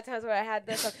was a lot of times where I had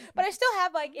this stuff, but I still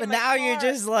have like. But now you're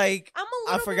just like,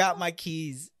 I forgot my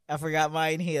keys. I forgot my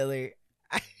inhaler.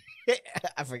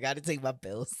 I forgot to take my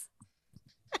pills.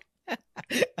 I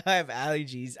have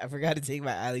allergies. I forgot to take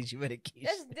my allergy medication.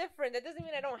 That's different. That doesn't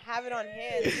mean I don't have it on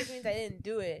hand. It just means I didn't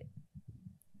do it.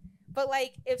 But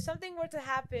like, if something were to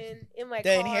happen in my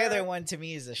car, the inhaler one to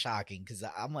me is a shocking because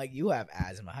I'm like, you have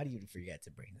asthma. How do you forget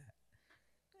to bring that?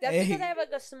 That's because I have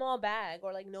like a small bag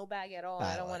or like no bag at all.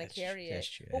 I don't want to carry it.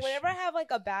 True, but whenever I have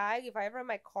like a bag, if I ever have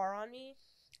my car on me.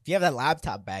 If you have that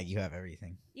laptop bag, you have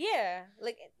everything. Yeah.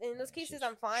 Like in those cases,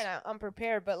 I'm fine. I'm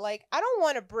prepared. But like, I don't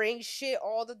want to bring shit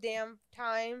all the damn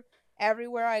time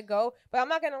everywhere I go. But I'm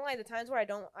not going to lie. The times where I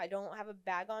don't have a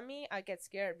bag on me, I get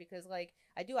scared because like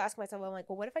I do ask myself, I'm like,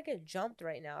 well, what if I get jumped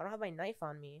right now? I don't have my knife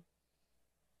on me.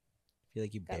 I feel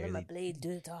like you barely. Gotta let my blade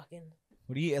do the talking.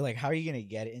 What do you like? How are you gonna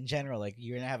get it in general? Like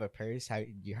you're gonna have a purse. How are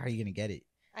you gonna get it?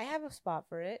 I have a spot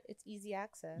for it. It's easy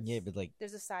access. Yeah, but like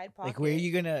there's a side pocket. Like where are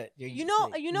you gonna?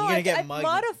 I've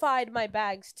modified my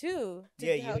bags too.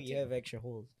 Yeah, you have extra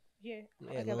holes. Yeah,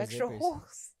 I have extra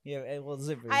holes. Yeah, well,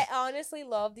 zippers. I honestly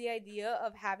love the idea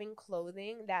of having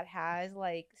clothing that has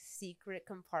like secret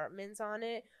compartments on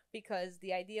it, because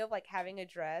the idea of like having a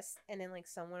dress and then like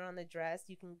somewhere on the dress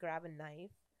you can grab a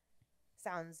knife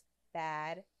sounds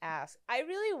badass. I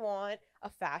really want a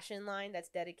fashion line that's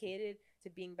dedicated to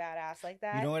being badass like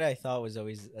that. You know what I thought was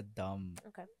always a dumb.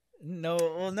 Okay. No.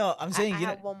 I'm saying I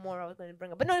have one more I was going to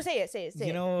bring up, but no, say it.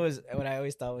 You know what I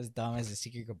always thought was dumb as a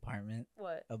secret compartment?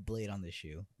 What? A blade on the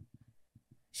shoe.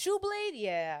 Shoe blade?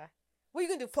 Yeah. What are you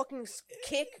gonna do? Fucking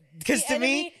kick? Because to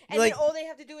me, and like, then all they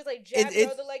have to do is like jab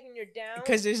your other leg and you're down.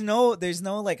 Because there's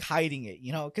no like hiding it,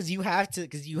 you know? Because you have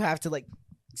to like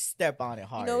step on it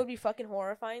hard. You know, it would be fucking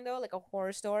horrifying though, like a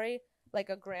horror story, like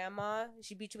a grandma,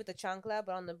 she beat you with a chancla,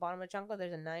 but on the bottom of the chancla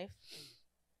there's a knife.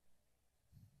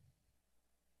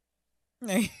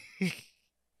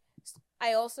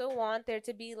 I also want there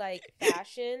to be like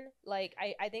fashion. Like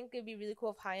I think it'd be really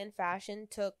cool if high-end fashion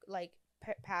took like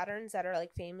patterns that are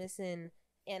like famous in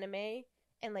anime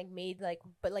and like made like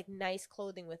but like nice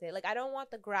clothing with it. Like I don't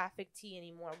want the graphic tee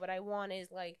anymore. What I want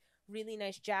is like really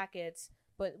nice jackets,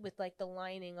 but with like the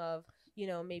lining of, you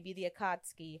know, maybe the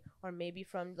Akatsuki or maybe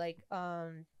from like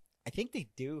I think they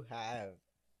do have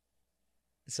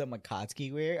some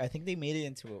Akatsuki wear. I think they made it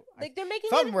into like they're making.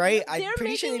 If I'm right, I'm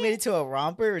pretty sure they made it to a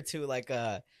romper or to like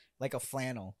a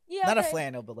flannel. Yeah, not a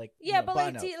flannel, but like but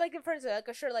like for instance, like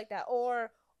a shirt like that,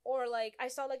 or Or like I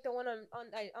saw like the one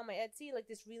on my Etsy, like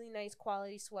this really nice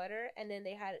quality sweater, and then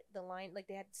they had the line, like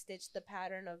they had stitched the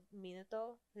pattern of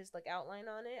Minato, his like outline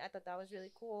on it. I thought that was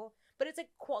really cool, but it's like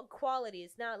quality.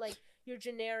 It's not like your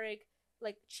generic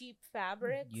like cheap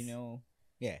fabrics. You know,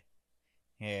 yeah.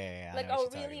 Yeah, like a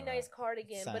really nice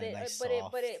cardigan, but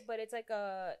it's like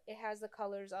it has the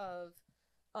colors of,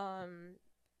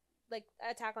 like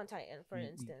Attack on Titan, for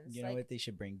instance. You know like, what they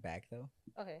should bring back though?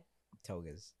 Okay.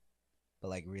 Togas, but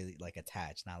like really like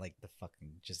attached, not like the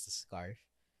fucking just the scarf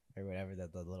or whatever, the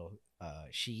little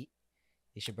sheet.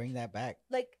 They should bring that back.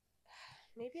 Like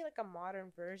maybe like a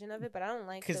modern version of it, but I don't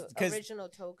like the original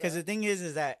toga. Because the thing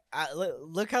is that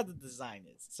look how the design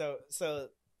is. So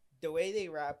the way they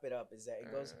wrap it up is that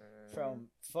it goes from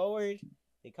forward,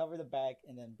 they cover the back,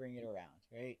 and then bring it around,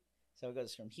 right? So it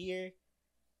goes from here,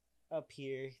 up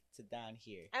here, to down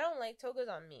here. I don't like togas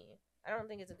on me. I don't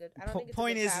think it's a good. I don't think it's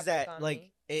point a good is that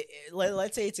like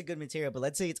let's say it's a good material, but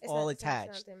let's say it's all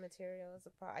attached. It's not the material. It's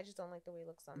the I just don't like the way it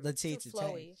looks on me. Let's say it's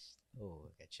flowy. Attached. Oh,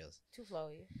 I got chills. Too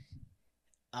flowy.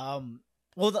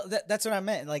 Well, that's what I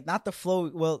meant. Like, not the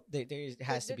flow. Well, there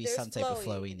has to be some type of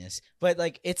flowiness, but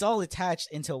like it's all attached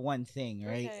into one thing,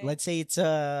 right? Okay. Let's say it's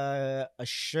a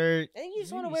shirt. I think you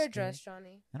just want to wear a dress,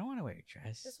 Johnny. I don't want to wear a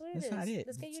dress. That's what it is. Not it.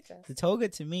 Let's get you a dress. The toga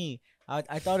to me,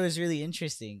 I thought it was really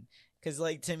interesting because,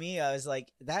 like, to me, I was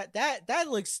like that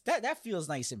looks that feels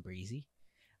nice and breezy.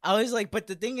 I was like, but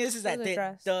the thing is that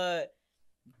the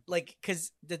like,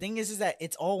 because the thing is that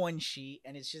it's all one sheet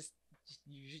and it's just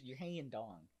you're hanging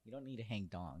dong. You don't need to hang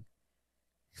dong.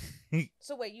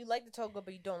 So wait, you like the toga,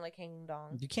 but you don't like hanging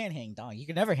dong? You can't hang dong. You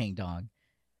can never hang dong.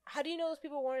 How do you know those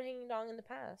people weren't hanging dong in the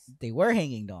past? They were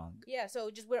hanging dong. Yeah,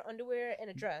 so just wear underwear and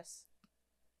a dress.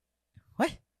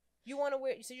 What? You want to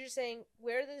wear? So you're saying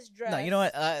wear this dress? No, you know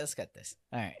what? Let's get this.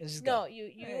 All right, let's just go.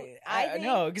 No, I think,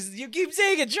 no, because you keep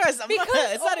saying a dress.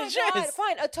 It's not a dress. God,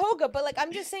 fine, a toga, but like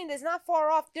I'm just saying, it's not far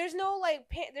off. There's no like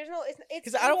there's no. It's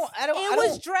because It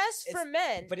was dressed for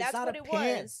men, but that's it's not what a it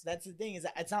pants. was. That's the thing, is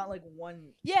that it's not like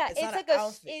one. Yeah, it's like a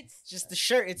outfit. It's just the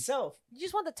shirt itself. You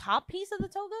just want the top piece of the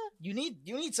toga. You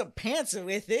need some pants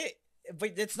with it.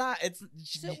 But it's not. It's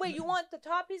so wait. You want the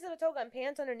top piece of the toga and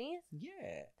pants underneath?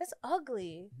 Yeah, that's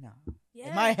ugly. No, yeah.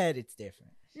 In my head, it's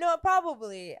different. No,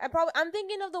 probably. I'm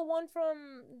thinking of the one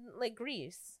from like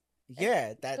Greece.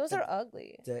 Yeah, those are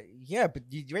ugly. Yeah, but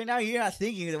right now you're not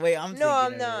thinking the way I'm thinking. No,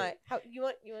 I'm not. How you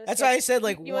want? That's why I said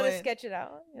like you want to sketch it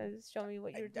out. Just show me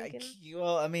what you're thinking.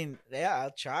 Well, I mean, yeah,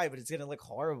 I'll try, but it's gonna look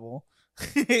horrible.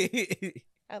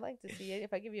 I'd like to see it.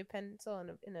 If I give you a pencil and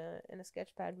a sketch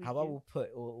pad. How about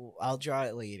I'll draw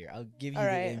it later. I'll give you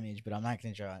the image, but I'm not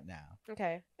gonna draw it now.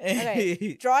 Okay.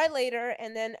 Okay. Draw it later,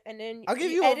 and then I'll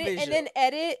give you edit, a visual. and then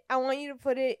edit. I want you to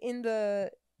put it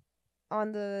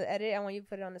on the edit. I want you to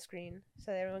put it on the screen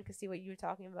so that everyone can see what you were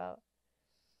talking about.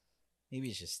 Maybe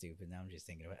it's just stupid. Now I'm just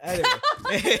thinking about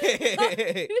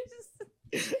it.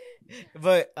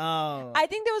 But I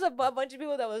think there was a bunch of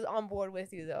people that was on board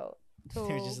with you though.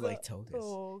 They're just like togas.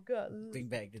 Bring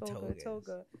back the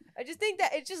toga. I just think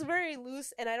that it's just very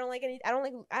loose, and I don't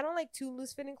like too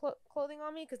loose fitting clothing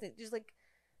on me because it just like.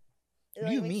 What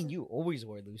do you mean? You always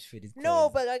wore loose fitted clothes.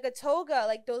 No, but like a toga,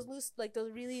 like those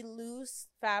really loose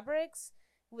fabrics,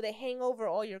 where they hang over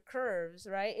all your curves,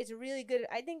 right? It's really good.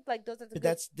 I think like those are the.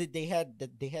 But they had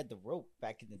the rope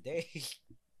back in the day.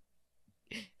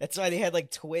 That's why they had like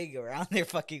twig around their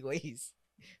fucking waist,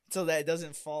 so that it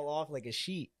doesn't fall off like a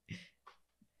sheet.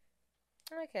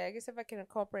 Okay, I guess if I can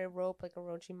incorporate a rope like a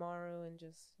Orochimaru and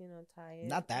just, tie it.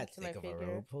 Not that thick of a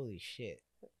rope. Holy shit.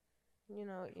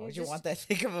 Why'd you want that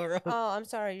thick of a rope? Oh, I'm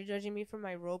sorry. You're judging me for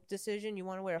my rope decision. You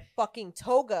want to wear a fucking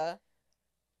toga.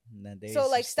 So,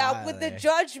 like, stop with the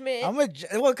judgment.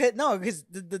 Because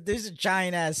there's a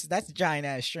giant ass. That's a giant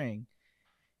ass string.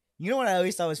 You know what I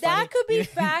always thought was funny? That could be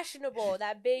fashionable.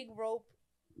 That big rope.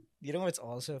 You know what's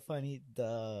also funny?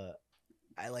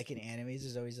 I like in animes,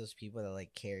 there's always those people that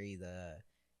like carry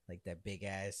that big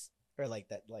ass, or like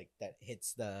that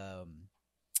hits the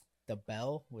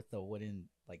bell with the wooden,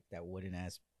 like that wooden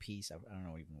ass piece. I don't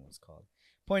know even what it's called.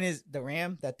 Point is, the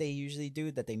ram that they usually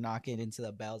do, that they knock it into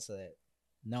the bell so that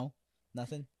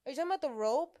nothing. Are you talking about the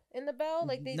rope in the bell,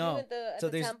 like they do at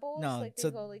the temples? No, like so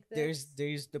go like this?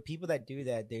 there's the people that do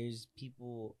that. There's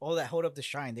people that hold up the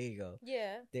shrine. There you go.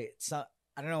 Yeah.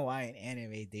 I don't know why in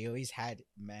anime they always had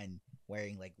men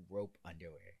wearing like rope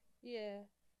underwear. Yeah.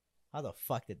 How the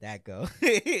fuck did that go?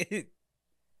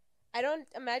 I don't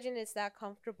imagine it's that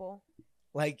comfortable.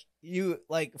 Like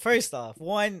first off,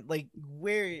 one, like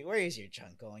where is your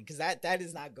chunk going? Because that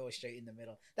does not go straight in the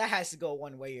middle. That has to go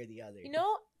one way or the other.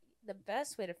 The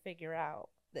best way to figure out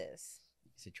this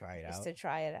is to try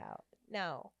it out.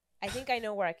 No. I think I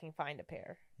know where I can find a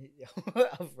pair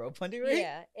of rope underwear.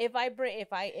 Yeah, if I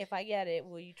get it,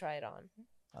 will you try it on?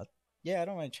 Yeah, I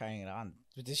don't mind trying it on.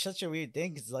 But it's such a weird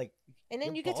thing because like, and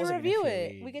then you get to review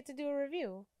it. Weird. We get to do a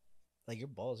review. Like your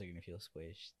balls are gonna feel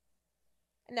squished.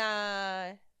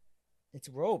 Nah. It's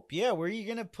rope. Yeah, where are you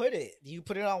gonna put it? Do you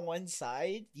put it on one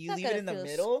side? Do you leave it in the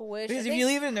middle? Because if you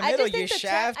leave it in the middle, your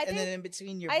shaft and then in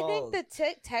between your balls. I think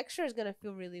the texture is gonna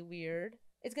feel really weird.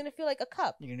 It's gonna feel like a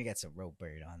cup. You're gonna get some rope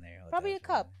burn on there. Probably a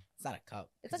cup. It's not a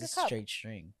cup. It's like a cup. Straight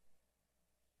string.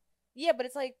 Yeah, but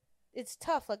it's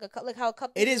tough, like a cup, like how a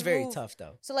cup. It is very tough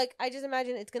though. So like, I just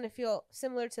imagine it's gonna feel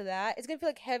similar to that. It's gonna feel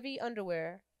like heavy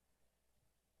underwear.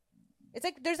 It's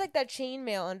like there's like that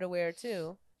chainmail underwear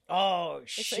too. Oh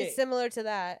shit! It's similar to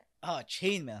that. Oh,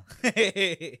 chainmail.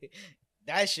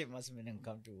 That shit must have been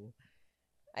uncomfortable.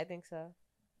 I think so.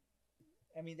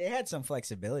 I mean, they had some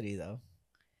flexibility though.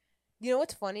 You know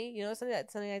what's funny? You know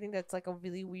something I think that's like a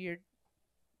really weird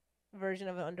version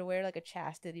of an underwear, like a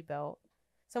chastity belt.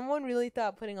 Someone really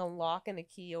thought putting a lock and a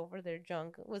key over their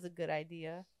junk was a good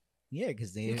idea. Yeah,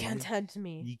 because you can't tempt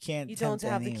me. You can't. You don't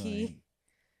have the key.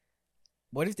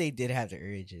 What if they did have the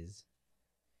urges?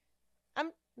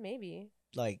 Maybe.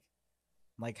 Like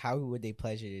how would they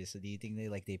pleasure this? So do you think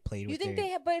they played with? You think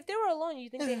but if they were alone, you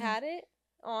think they had it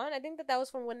on? I think that was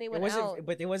from when they went out.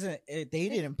 But it wasn't. They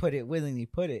didn't put it willingly.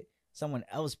 Put it. Someone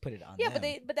else put it on. Yeah,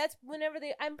 them. But that's whenever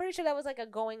they. I'm pretty sure that was like a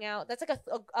going out. That's like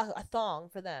a thong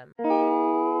for them.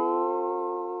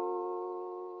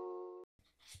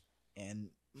 And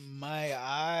my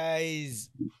eyes.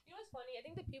 You know what's funny? I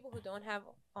think the people who don't have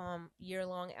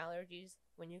year-long allergies,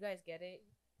 when you guys get it,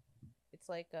 it's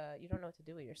like you don't know what to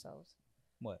do with yourselves.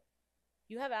 What?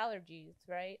 You have allergies,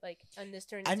 right? Like during this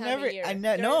time of year. I've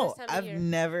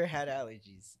never had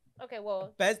allergies. Okay,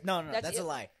 well, no, that's a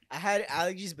lie. I had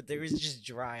allergies, but there was just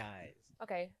dry eyes.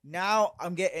 Okay. Now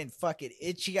I'm getting fucking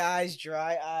itchy eyes,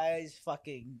 dry eyes.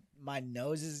 Fucking my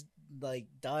nose is like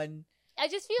done. I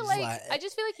just feel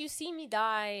like you see me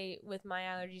die with my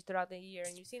allergies throughout the year,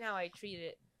 and you've seen how I treat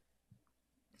it.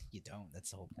 You don't.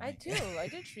 That's the whole point. I do. I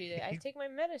do treat it. I take my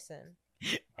medicine,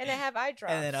 and I have eye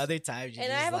drops. And then other times,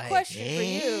 and I have a question for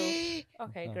you.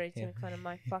 Okay, great. To make fun of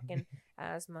my fucking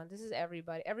asthma. This is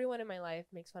everybody. Everyone in my life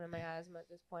makes fun of my asthma at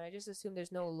this point. I just assume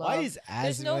there's no love. Why is asthma?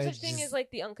 There's no such thing as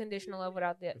like the unconditional love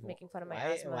without making fun of my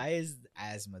asthma. Why is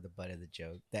asthma the butt of the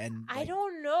joke? Then I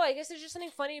don't know. I guess there's just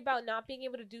something funny about not being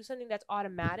able to do something that's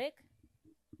automatic.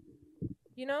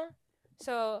 You know,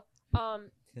 so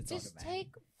just take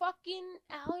fucking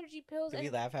allergy pills. Do we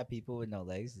laugh at people with no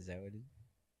legs? Is that what it is?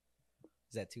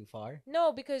 Is that too far?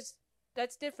 No, because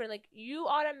that's different. Like, you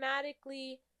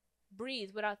automatically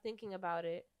breathe without thinking about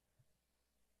it.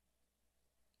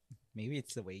 Maybe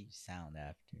it's the way you sound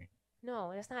after.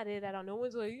 No, that's not it at all. No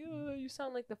one's like, oh, you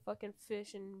sound like the fucking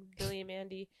fish in Billy and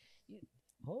Mandy.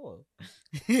 Oh.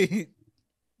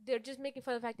 They're just making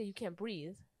fun of the fact that you can't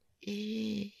breathe.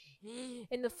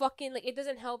 And the fucking, like, it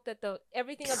doesn't help that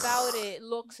everything about it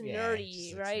looks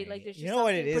nerdy, right? Like, there's just, you know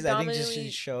what it is? I think just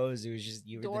it shows it was just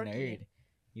you were dorky. The nerd.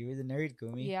 You were the nerd,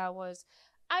 Gumi. Yeah, I was.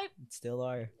 Still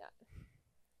are.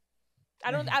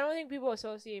 I don't think people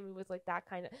associate me with like that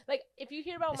kind of, like, if you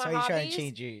hear about my hobbies,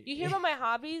 you hear about my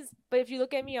hobbies, but if you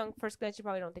look at me on first glance, you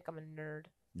probably don't think I'm a nerd.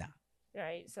 Nah.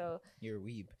 Right? So you're a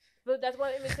weeb. But that's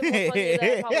what makes it more funny that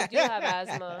I probably do have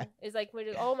asthma. Is like,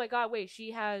 oh my god, wait,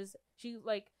 she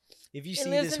if you see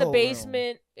lives this in the whole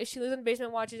basement, if she lives in the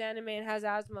basement, watches anime and has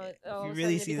asthma, if you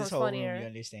really see this whole room, you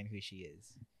understand who she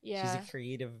is. Yeah, she's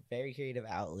a very creative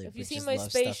outlet. If you see my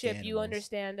spaceship, you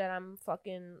understand that I'm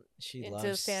fucking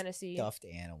into fantasy. Stuffed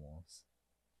animals,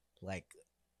 like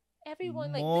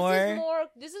everyone.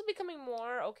 This is becoming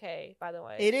more okay. By the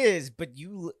way, it is. But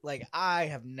I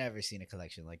have never seen a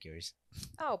collection like yours.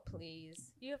 Oh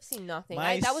please, you have seen nothing.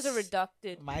 That was a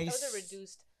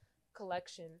reduced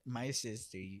collection. My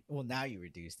sister. Well, now you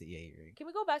reduced it. Yeah, you're right. Can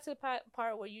we go back to the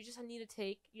part where you just need to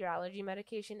take your allergy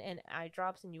medication and eye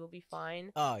drops, and you will be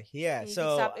fine? Oh yeah. And you can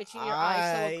stop itching your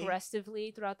eyes so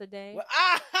aggressively throughout the day.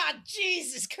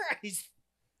 Jesus Christ!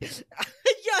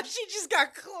 Yo, she just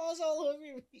got claws all over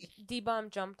me. D-Bomb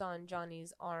jumped on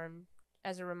Johnny's arm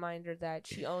as a reminder that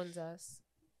she owns us.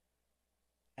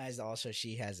 As also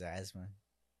she has asthma.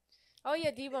 Oh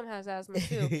yeah, D-Bomb has asthma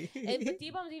too. But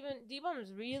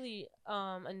D-Bomb's really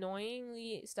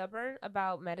annoyingly stubborn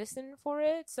about medicine for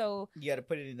it. So you got to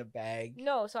put it in a bag.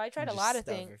 No, so I tried a lot of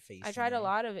things. I tried a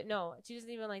lot of it. No, she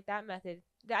doesn't even like that method.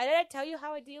 Did I tell you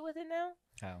how I deal with it now?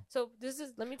 How? So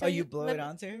let me tell you. Oh, you blow it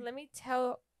onto her? Let me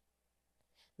tell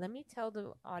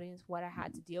the audience what I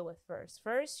had to deal with first.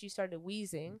 First, she started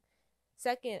wheezing.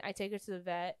 Second, I take her to the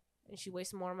vet. and she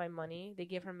wastes more of my money. They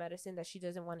give her medicine that she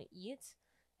doesn't want to eat,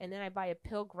 and then I buy a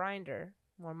pill grinder,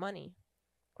 more money,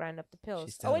 grind up the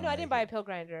pills. Oh wait, no, I didn't buy a pill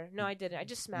grinder. No, I didn't. I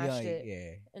just smashed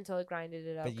it until it grinded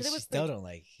it up. But you still don't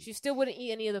like. She still wouldn't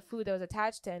eat any of the food that was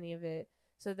attached to any of it.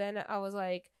 So then I was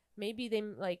like, maybe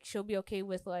she'll be okay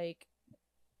with like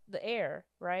the air,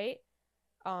 right?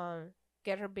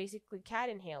 Get her basically cat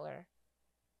inhaler.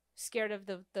 Scared of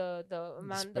the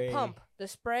pump, the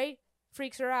spray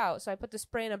freaks her out. So I put the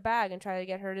spray in a bag and try to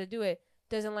get her to do it.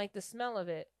 Doesn't like the smell of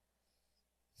it.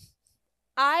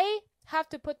 I have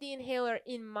to put the inhaler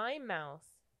in my mouth,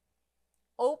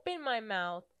 open my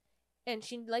mouth, and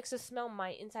she likes to smell my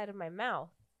inside of my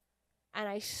mouth. And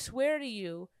I swear to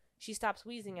you, she stops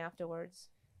wheezing afterwards.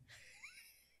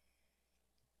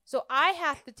 So I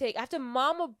have to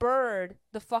mama bird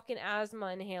the fucking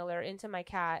asthma inhaler into my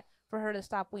cat for her to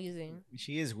stop wheezing.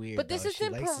 She is weird. But this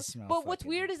isn't. But what's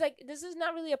weird is like this is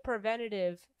not really a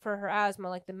preventative for her asthma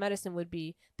like the medicine would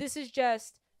be. This is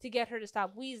just to get her to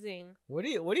stop wheezing. What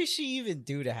does she even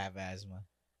do to have asthma?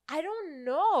 I don't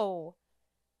know.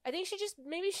 I think she just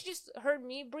heard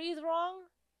me breathe wrong,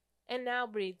 and now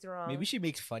breathes wrong. Maybe she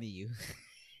makes fun of you.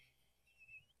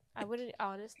 I wouldn't.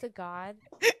 Honest to God.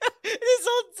 This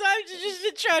whole time she's just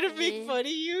been trying to make fun of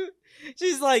you.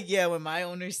 She's like, yeah, when my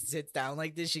owner sits down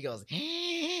like this, she goes.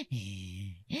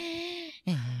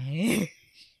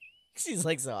 She's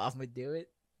like, so I'm gonna do it.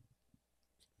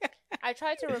 I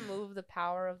tried to remove the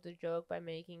power of the joke by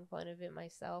making fun of it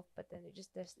myself, but then this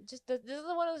is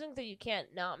one of those things that you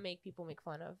can't not make people make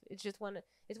fun of. It's just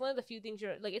it's one of the few things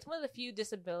it's one of the few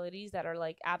disabilities that are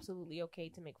like absolutely okay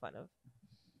to make fun of.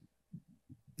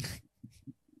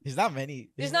 There's not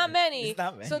many. There's not many.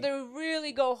 So they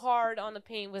really go hard on the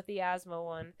paint with the asthma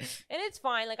one. And it's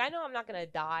fine. Like, I know I'm not going to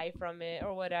die from it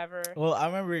or whatever. Well, I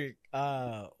remember,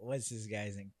 what's this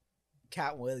guy's name?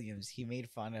 Cat Williams. He made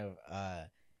fun of,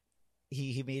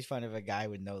 he made fun of a guy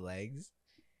with no legs.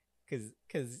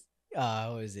 Cause,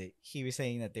 what was it? He was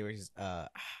saying that there was, I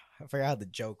forgot how the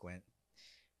joke went.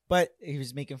 But he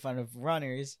was making fun of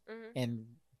runners and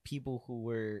people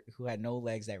who had no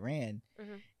legs that ran.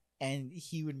 Mm-hmm. And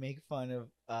he would make fun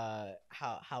of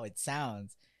how it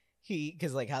sounds.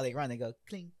 Because like how they run, they go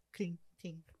cling, cling,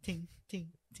 ting, ting, ting,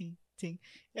 ting, ting.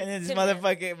 And then this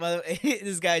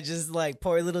this guy just like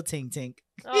poor little ting ting.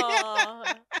 Oh,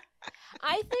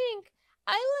 I think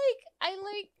I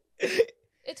like.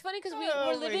 It's funny because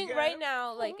we're living right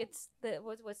now. Like it's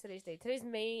what's today's date? Today's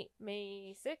May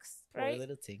 6th, right? Poor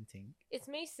little ting ting. It's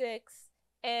May 6th,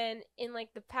 and in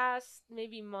like the past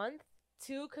maybe month,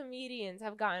 2 comedians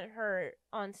have gotten hurt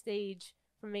on stage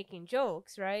for making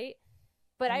jokes, right?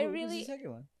 But who's the second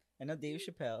one? I know Dave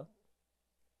Chappelle.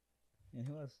 And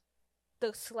who else?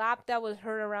 The slap that was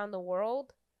heard around the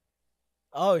world.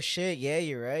 Oh shit! Yeah,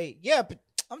 you're right. Yeah, but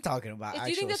I'm talking about. Do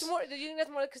you think that's more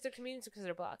because they're comedians or because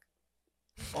they're black?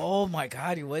 Oh my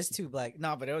god, he was too black.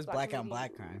 No, but it was black on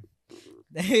black crime.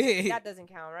 That doesn't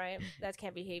count, right? That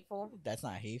can't be hateful. That's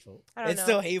not hateful. It's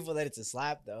still hateful that it's a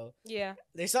slap, though. Yeah.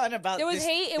 There's something about there was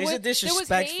hate. There's a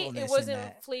disrespectfulness. It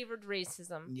wasn't flavored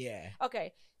racism. Yeah.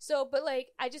 Okay. So, but like,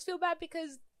 I just feel bad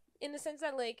because, in the sense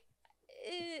that like,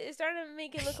 it's starting to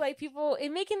make it look like people.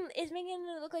 It's making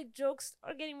it look like jokes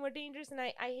are getting more dangerous, and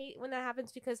I hate when that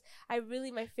happens because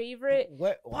my favorite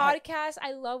podcast.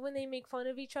 I love when they make fun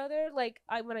of each other. Like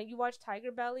you watch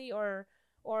Tiger Belly or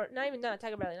not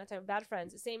Tiger Belly, Bad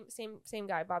Friends. Same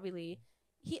guy, Bobby Lee.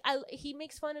 He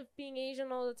makes fun of being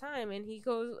Asian all the time, and he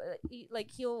goes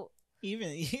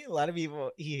a lot of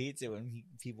people he hates it when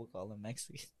people call him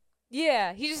Mexican.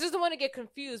 Yeah, he just doesn't want to get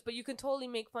confused, but you can totally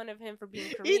make fun of him for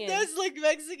being Korean. He does look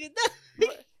Mexican.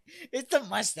 It's the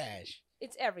mustache.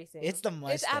 It's everything. It's the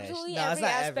mustache. It's absolutely every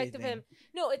aspect of him.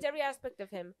 No, it's every aspect of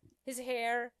him. His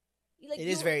hair. Like, it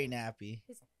is very nappy.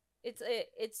 It's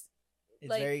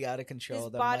like, very out of control.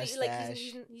 His the body,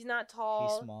 mustache. like he's not tall.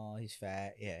 He's small. He's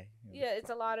fat. Yeah. Yeah, it's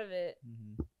a lot of it.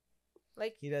 Mm-hmm.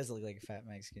 Like he does look like a fat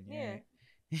Mexican. Yeah.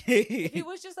 If he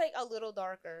was just like a little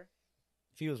darker.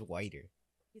 If he was whiter.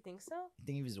 You think so? I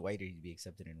think if he was whiter, he'd be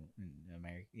accepted in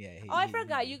America. Yeah. I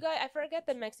forgot. I forget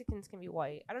that Mexicans can be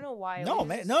white. I don't know why. No,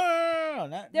 man. No.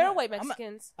 There are white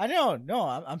Mexicans. I know. No,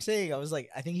 I'm saying I was like,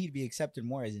 I think he'd be accepted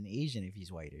more as an Asian if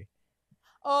he's whiter.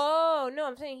 Oh no,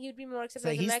 I'm saying he'd be more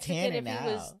accepted as a Mexican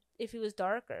if he was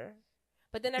darker.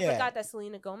 But then I forgot that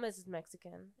Selena Gomez is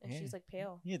Mexican and she's like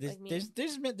pale. Yeah, like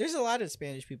there's a lot of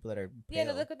Spanish people that are pale. Yeah,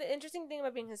 no, the interesting thing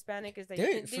about being Hispanic is that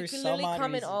they can literally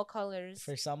come in all colors.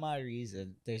 For some odd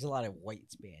reason, there's a lot of white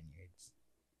Spaniards.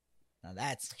 Now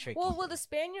that's tricky. Well, the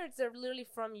Spaniards are literally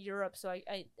from Europe, so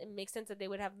it makes sense that they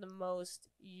would have the most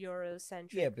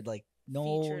Eurocentric. Yeah, but like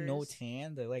no features.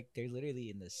 tan. They're literally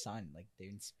in the sun. Like they're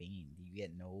in Spain.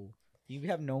 You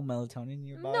have no melatonin in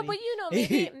your body. No, but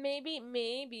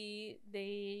maybe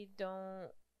they don't.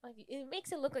 Like, it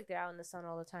makes it look like they're out in the sun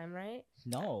all the time, right?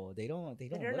 No, they don't.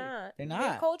 They're not. They're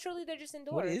not. Culturally, they're just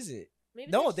indoors. What is it? Maybe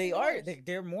no, they are.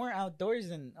 They're more outdoors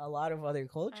than a lot of other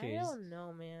cultures. I don't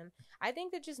know, man. I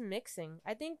think they're just mixing.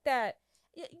 I think that.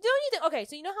 Don't you think? Okay,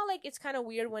 so you know how like it's kind of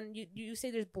weird when you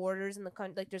say there's borders in the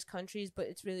country, like there's countries, but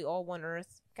it's really all one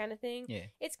Earth kind of thing. Yeah.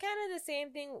 It's kind of the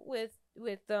same thing with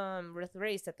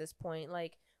race at this point.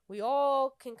 Like we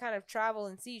all can kind of travel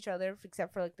and see each other,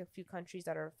 except for like the few countries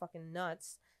that are fucking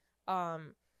nuts.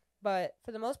 But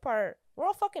for the most part, we're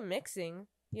all fucking mixing.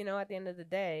 You know, at the end of the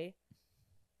day.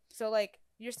 So like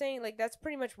you're saying, like that's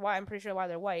pretty much why I'm pretty sure why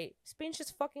they're white. Spain's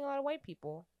just fucking a lot of white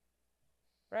people,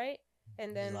 right?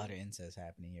 And then there's a lot of incest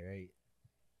happening here, right?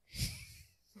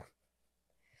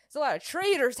 There's a lot of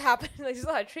traders happening. Like, there's a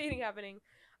lot of trading happening.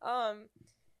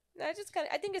 I just kind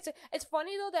of, I think it's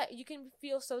funny though that you can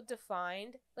feel so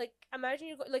defined. Like imagine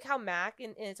you like how Mac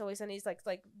in It's Always Sunny is like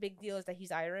big deal is that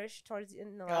he's Irish towards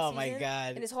in the last season. Oh my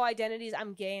god! And his whole identity is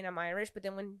I'm gay and I'm Irish. But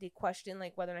then when they question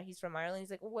like whether or not he's from Ireland,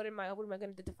 he's like, well, what am I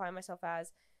going to define myself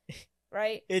as?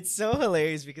 Right? It's so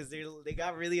hilarious because they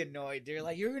got really annoyed. They're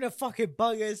like, "You're gonna fucking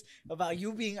bug us about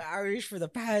you being Irish for the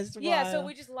past while." Yeah, so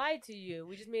we just lied to you.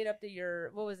 We just made up that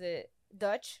you're what was it?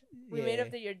 Dutch? We made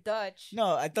up that you're Dutch.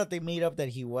 No, I thought they made up that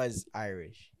he was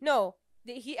Irish. No,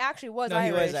 he actually was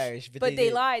Irish. He was Irish, but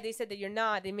they lied. They said that you're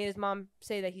not. They made his mom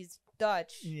say that he's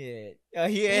Dutch. Yeah.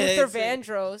 Luther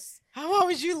Vandross. How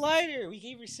would you lie to her? We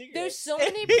gave her cigarettes. There's so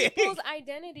many people's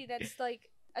identity that's like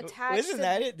attached. Wasn't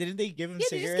that it? Didn't they give him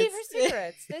cigarettes? They just gave her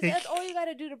cigarettes. That's all you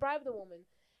gotta do to bribe the woman.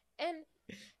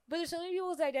 But there's so many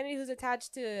people's identity who's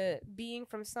attached to being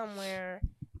from somewhere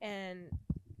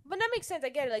But that makes sense. I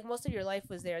get it. Like, most of your life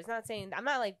was there. It's not saying... I'm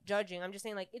not, like, judging. I'm just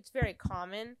saying, like, it's very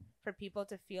common for people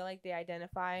to feel like they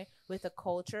identify with a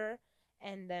culture.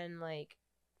 And then, like,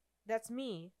 that's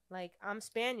me. Like, I'm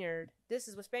Spaniard. This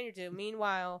is what Spaniards do.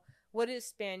 Meanwhile, what is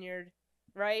Spaniard?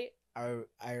 Right? I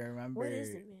remember... What is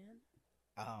it, man?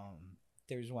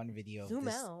 There's one video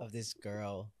of this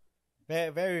girl. Very,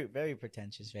 very, very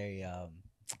pretentious.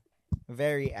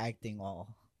 Very acting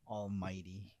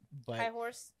almighty. But high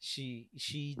horse. She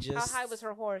just. How high was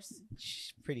her horse?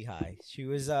 Pretty high. She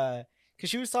was because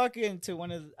she was talking to one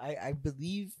of I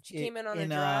believe she came in on a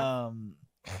giraffe.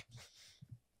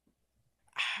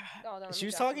 She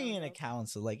was talking in a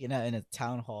council, like in a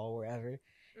town hall, wherever,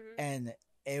 and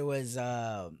it was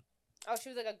Oh, she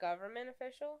was like a government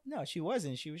official. No, she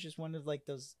wasn't. She was just one of like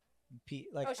those.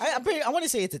 I want to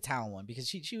say it's a town one because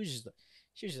she was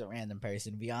just a random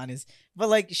person, to be honest. But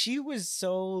like she was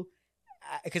so.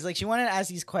 Because like she wanted to ask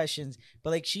these questions, but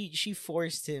like she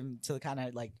forced him to kind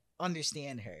of like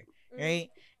understand her, right?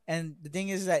 And the thing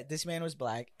is that this man was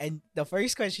black, and the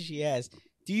first question she asked,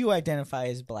 "Do you identify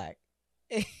as black?"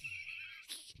 And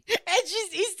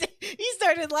he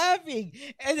started laughing,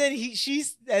 and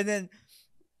then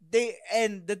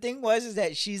the thing was is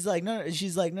that she's like no,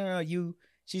 you,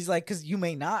 she's like, because you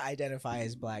may not identify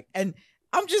as black, and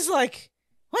I'm just like,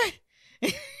 what?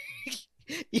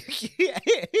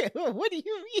 What do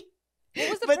you mean? What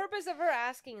was the purpose of her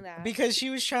asking that? Because she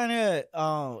was trying to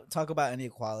talk about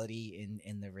inequality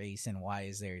in the race and why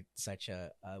is there such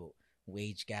a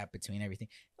wage gap between everything.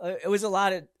 It was a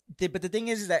lot of, but the thing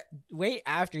is that way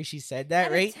after she said that,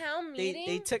 at right? A town meeting?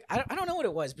 They took, I don't know what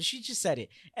it was, but she just said it,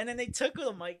 and then they took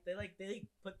the mic. They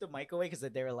put the mic away because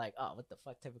they were like, oh, what the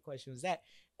fuck type of question was that?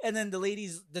 And then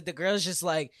the girl's just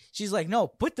like, she's like, no,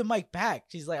 put the mic back.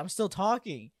 She's like, I'm still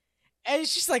talking. And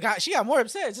she's like, she got more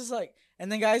upset. It's just like,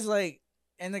 and the guy's like,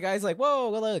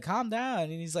 whoa, well, calm down.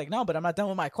 And he's like, no, but I'm not done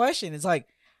with my question. It's like,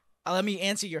 let me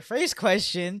answer your first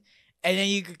question, and then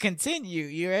you could continue.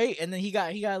 You right? And then he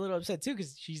got a little upset too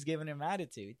because she's giving him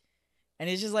attitude. And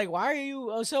it's just like, why are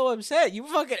you so upset? You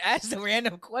fucking asked a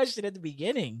random question at the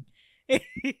beginning.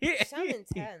 It sounds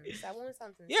intense. That one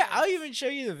sounds intense. Yeah, I'll even show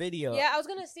you the video. Yeah, I was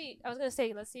gonna say,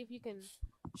 let's see if you can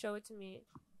show it to me.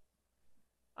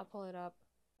 I'll pull it up.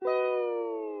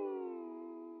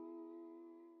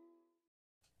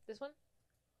 This one?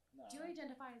 No. Do you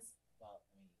identify as... Well,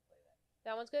 let me play that.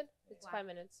 That one's good? It's black. 5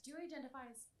 minutes. Do you identify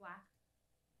as black?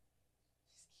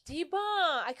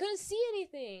 T-Bon! I couldn't see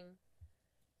anything.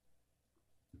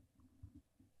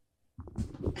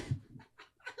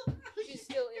 She's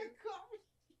still in.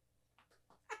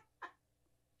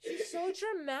 She's so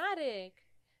dramatic.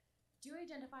 Do you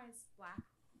identify as black?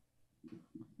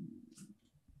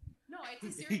 No, it's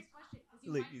a serious question.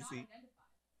 Look, you see. Can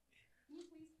you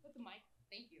please put the mic?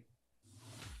 Thank you.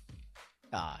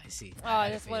 Ah, I see. Oh,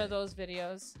 it's one of those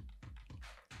videos.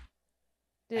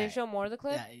 Did they show more of the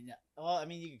clip? Yeah. Well, I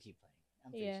mean, you can keep playing.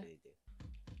 I'm pretty sure they do.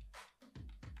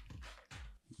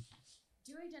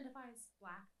 Do you identify as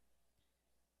black?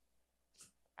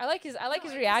 I like his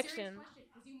reaction.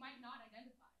 Because you might not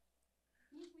identify.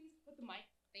 Can you please put the mic?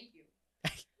 Thank you.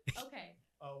 Okay.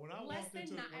 When I walked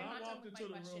into the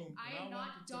room, I am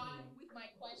not done with my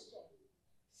question.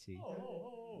 See.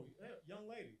 Young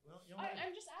lady.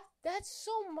 I'm just asking. That's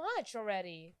so much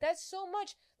already. That's so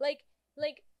much. Like,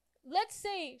 let's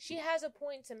say she has a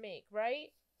point to make, right?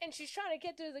 And she's trying to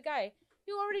get to the guy.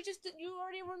 You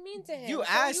already were mean to him. You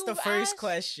asked the first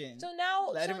question. So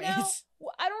now, I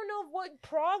don't know what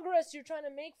progress you're trying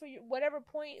to make for your whatever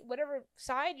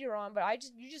side you're on, but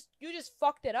you just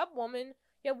fucked it up, woman.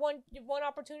 You have one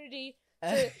opportunity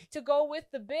to go with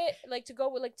the bit,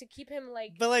 to keep him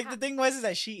like. But the thing was is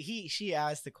that she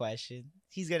asked the question.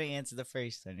 He's gonna answer the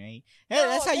first one, right? No,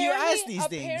 that's how you ask these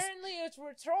things. Apparently, it's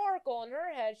rhetorical in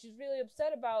her head. She's really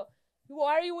upset about.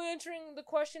 Why are you answering the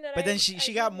question that? But then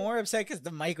she got more upset because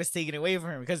the mic was taken away from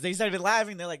her because they started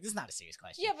laughing. They're like, "This is not a serious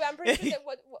question." Yeah, but I'm pretty sure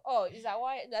that is that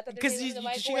why? I thought they were taking the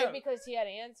mic away because he had to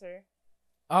answer.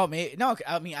 Oh, no.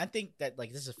 I mean, I think that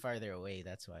this is farther away.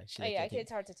 That's why.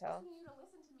 It's hard to tell. You to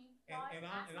listen to me. And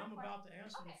I'm about to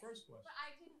answer the first question. But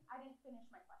I didn't finish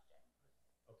my question.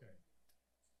 Okay.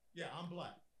 Yeah, I'm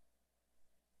black.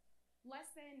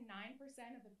 Less than 9%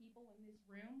 of the people in this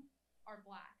room are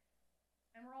black.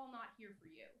 And we're all not here for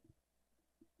you.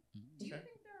 Do you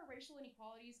think there are racial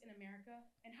inequalities in America?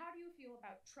 And how do you feel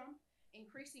about Trump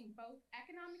increasing both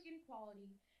economic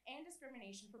inequality and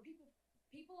discrimination for people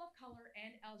of color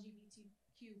and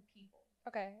LGBTQ people?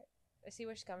 Okay, I see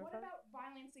where she's coming from. What about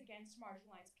violence against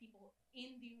marginalized people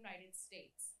in the United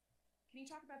States? Can you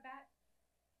talk about that?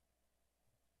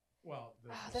 Well,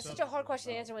 that's such a hard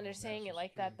question to answer when they're saying it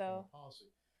like that, though.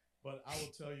 Policy. But I will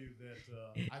tell you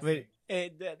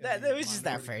that that was just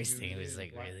that first thing. It was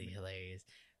really hilarious.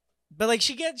 But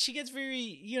she gets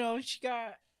very she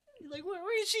got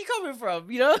where is she coming from?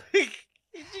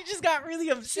 She just got really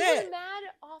upset. She was mad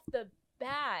off the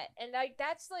bat, and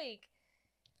that's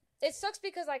it sucks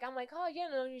because I'm like, oh yeah,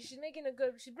 no, she's making a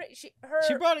good. She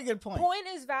brought a good point. Point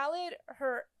is valid.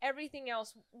 Her everything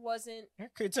else wasn't.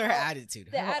 It's her attitude.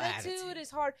 The attitude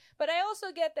is hard, but I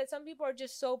also get that some people are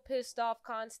just so pissed off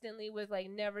constantly with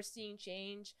never seeing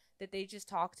change that they just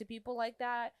talk to people like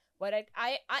that. But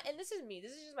I and this is me.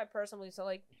 This is just my personal belief. So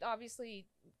obviously,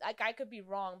 I could be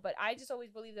wrong, but I just always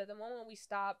believe that the moment we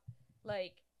stop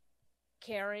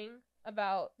caring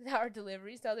about our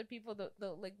deliveries to other people,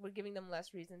 we're giving them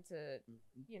less reason to,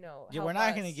 help we're not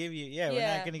us. Gonna give you, we're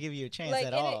not gonna give you a chance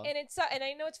at all. And it's and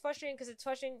I know it's frustrating because it's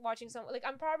frustrating watching someone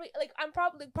I'm probably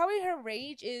her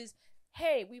rage is,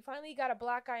 hey, we finally got a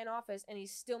black guy in office and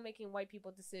he's still making white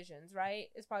people decisions, right?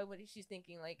 It's probably what she's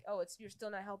thinking, you're still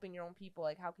not helping your own people.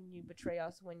 How can you betray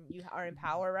us when you are in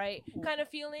power, right? Kind of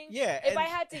feeling. Yeah. If I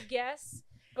had to guess,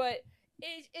 but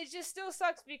it just still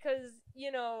sucks because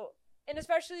and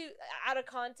especially out of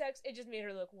context, it just made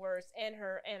her look worse, and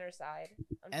her side.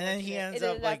 And then he ends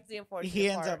up I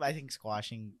think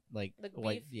squashing the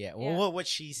what, yeah. Well, what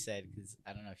she said, because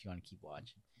I don't know if you want to keep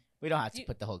watching. We don't have to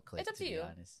put the whole clip. It's up to you. Be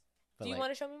honest. But do you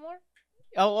want to show me more?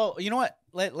 Oh well, you know what?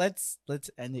 Let's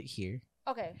end it here.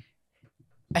 Okay.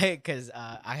 Because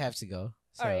I have to go.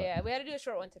 So. All right. Yeah, we had to do a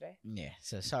short one today. Yeah.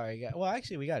 So sorry. Well,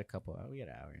 actually, we got a couple. We got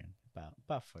an hour in.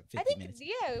 About 50 minutes.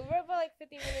 Yeah, we're about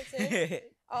 50 minutes in.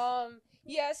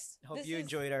 Yes. Hope you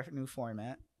enjoyed our new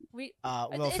format.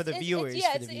 For the viewers.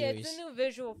 It's a new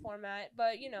visual format,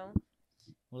 but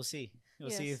we'll see. We'll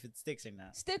see if it sticks or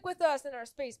not. Stick with us in our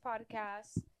space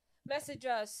podcast. Message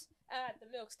us at the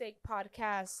MilkSteak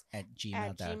podcast at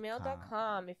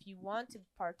gmail.com if you want to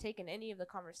partake in any of the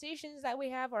conversations that we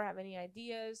have or have any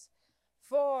ideas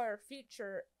for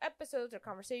future episodes or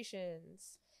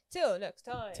conversations. Till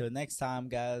next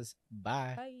time, guys.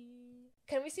 Bye. Bye.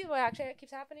 Can we see what actually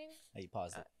keeps happening? Oh, you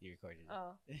paused it. You recorded it.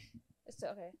 Oh. It's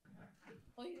okay.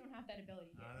 Well, you don't have that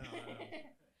ability.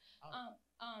 I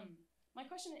know. My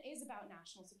question is about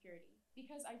national security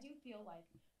because I do feel like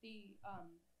the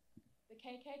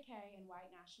KKK and white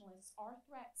nationalists are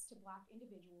threats to black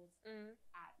individuals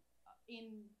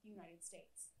in the United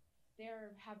States.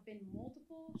 There have been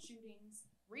multiple shootings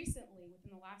recently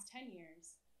within the last 10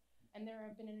 years. And there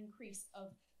have been an increase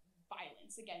of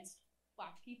violence against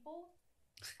black people.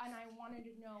 And I wanted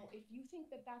to know if you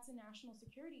think that that's a national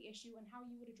security issue and how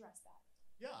you would address that.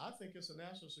 Yeah, I think it's a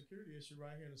national security issue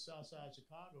right here in the south side of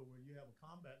Chicago where you have a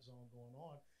combat zone going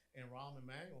on. and Rahm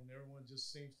Emanuel, and everyone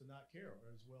just seems to not care,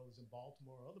 or as well as in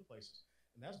Baltimore or other places.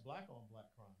 And that's black on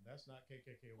black crime. That's not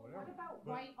KKK or whatever. What about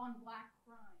white on black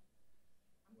crime?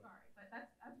 I'm sorry, but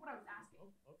that's what I was asking.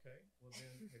 Okay. Well,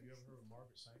 then, have you ever heard of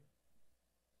Margaret Sanger?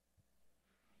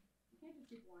 You can't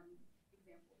just give one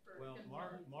example.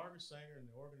 Margaret Sanger and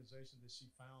the organization that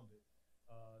she founded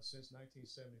since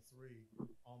 1973,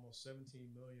 almost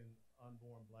 17 million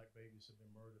unborn black babies have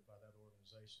been murdered by that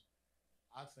organization.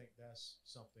 I think that's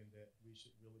something that we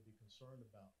should really be concerned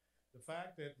about. The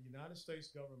fact that the United States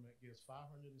government gives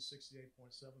 $568.7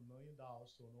 million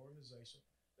to an organization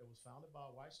that was founded by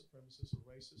a white supremacist, a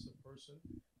racist, a person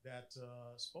that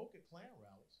spoke at Klan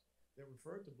rallies, that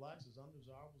referred to blacks as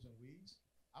undesirables and weeds,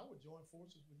 I would join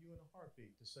forces with you in a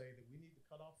heartbeat to say that we need to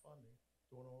cut off funding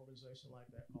to an organization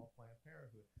like that called Planned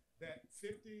Parenthood. That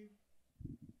 50,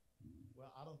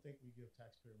 well, I don't think we give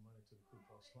taxpayer money to the Ku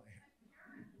Klux Klan.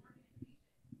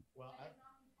 Well,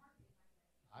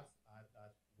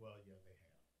 well, yeah,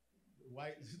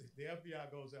 they have. The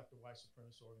FBI goes after white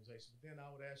supremacist organizations. But then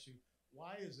I would ask you,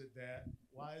 why is it that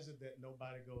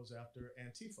nobody goes after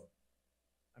Antifa?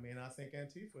 I mean, I think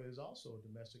Antifa is also a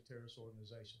domestic terrorist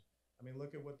organization. I mean,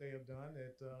 look at what they have done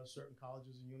at certain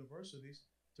colleges and universities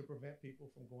to prevent people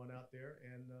from going out there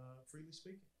and freely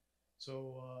speaking.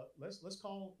 So let's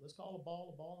call a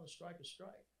ball and a strike a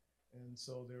strike. And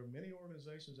so there are many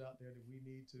organizations out there that we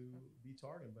need to be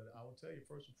targeting. But I will tell you,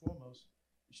 first and foremost,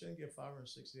 you shouldn't give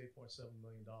 $568.7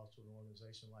 million to an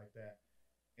organization like that.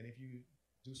 And if you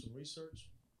do some research,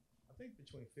 I think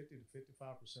between 50 to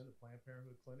 55% of Planned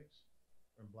Parenthood clinics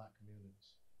are in black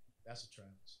communities. That's a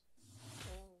travesty.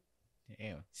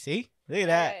 Damn. See? Look at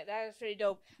that. Right, that was pretty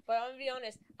dope. But I'm gonna be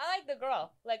honest, I like the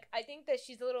girl. Like, I think that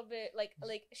she's a little bit like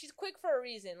she's quick for a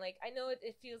reason. Like, I know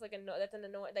it feels like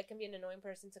that can be an annoying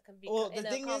person to be in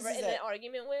an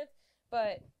argument with,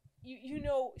 but you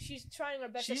know she's trying her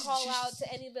best to call out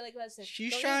to anybody. Like, listen,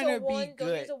 she's trying to be good.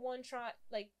 Don't use a one try.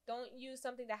 Like, don't use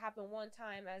something that happened one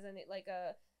time as in like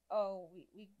a. Oh,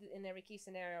 we in every key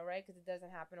scenario, right? Because it doesn't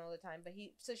happen all the time. But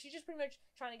so she's just pretty much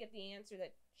trying to get the answer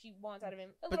that she wants out of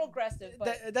him. Little aggressive,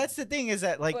 but that's the thing is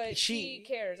that like she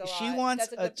cares a lot. She wants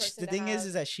the thing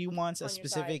is that she wants a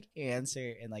specific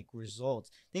answer and like results.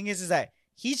 Thing is that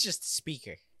he's just a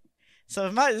speaker, so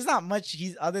there's not much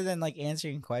he's other than like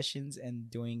answering questions and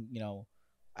doing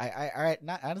I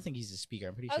don't think he's a speaker.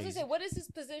 I'm pretty sure. I was gonna say, what is his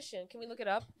position? Can we look it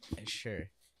up? Sure.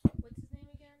 What's his name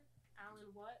again?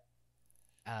 Alan what?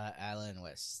 Alan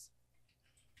West.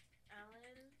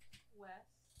 Alan West.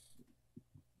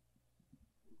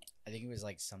 I think it was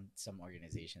like some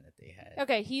organization that they had.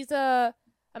 Okay, he's a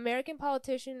American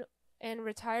politician and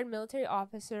retired military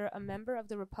officer, a member of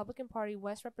the Republican Party.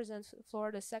 West represents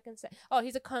Florida's second.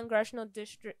 He's a congressional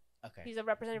district. Okay. He's a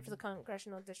representative for the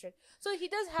congressional district. So he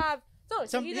does have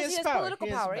he has political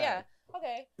power. Yeah.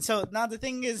 Okay. So now the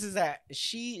thing is that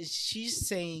she's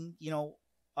saying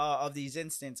of these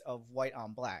instances of white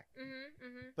on black.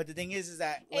 But the thing is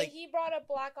that like and he brought up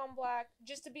black on black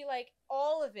just to be like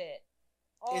all of it.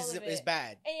 Is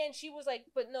bad. And she was like,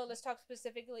 but no, let's talk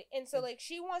specifically. And so like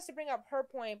she wants to bring up her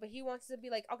point, but he wants to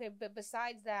be like, okay, but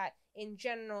besides that, in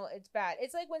general, it's bad.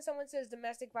 It's like when someone says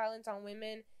domestic violence on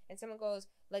women and someone goes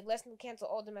like, let's cancel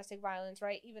all domestic violence,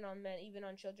 right? Even on men, even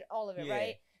on children, all of it,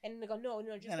 right? And they go, no,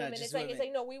 just women. It's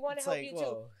like no, we want to help you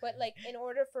too. But like in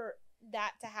order for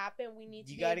that to happen, we need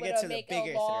to be able to make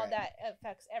a law that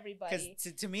affects everybody.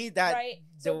 Because to me that right.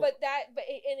 So,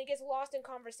 it gets lost in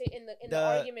conversation in the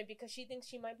argument because she thinks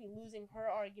she might be losing her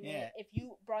argument if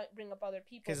you bring up other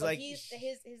people. But like his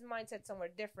mindset's somewhere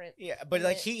different. Yeah, but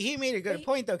like he made a good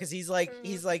point though, because he's like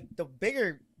the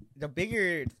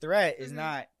bigger threat is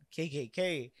not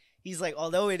KKK. He's like,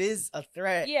 although it is a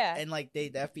threat, and like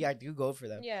the FBI do go for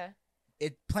them. Yeah.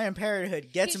 Planned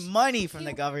Parenthood gets money from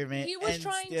the government. He was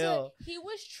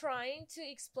trying to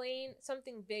explain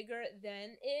something bigger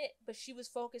than it, but she was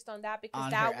focused on that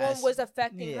because that one was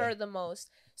affecting her the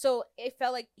most. So it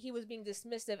felt like he was being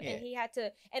dismissive, and he had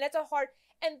to. And that's a hard.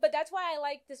 But that's why I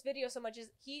like this video so much.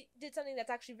 Is he did something that's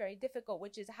actually very difficult,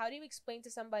 which is how do you explain to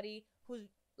somebody who's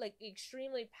like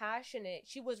extremely passionate?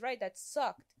 She was right. That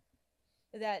sucked.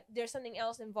 That there's something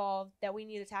else involved that we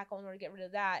need to tackle in order to get rid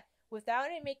of that,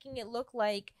 without it making it look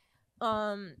like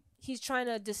he's trying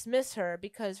to dismiss her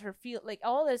because her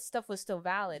all this stuff was still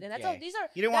valid. And that's all these are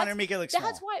you don't want to make it look small.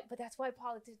 That's why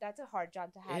politics, that's a hard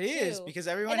job to have. It is because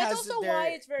everyone has also why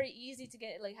it's very easy to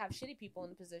get have shitty people in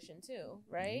the position too,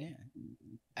 right?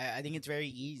 Yeah. I think it's very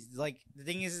easy. Like the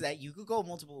thing is that you could go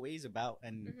multiple ways about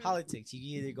politics. You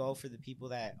can either go for the people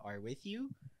that are with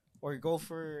you or go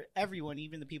for everyone,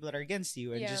 even the people that are against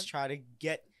you, and just try to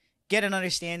get get an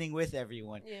understanding with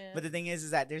everyone. Yeah. But the thing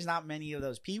is that there's not many of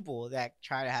those people that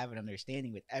try to have an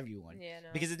understanding with everyone. Yeah, no.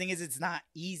 Because the thing is, it's not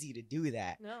easy to do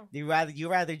that. No. You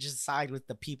rather just side with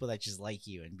the people that just like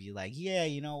you and be like, yeah,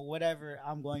 you know, whatever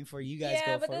I'm going for, you guys go for.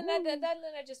 Yeah, but then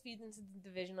that just feeds into the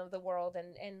division of the world.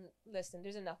 And listen,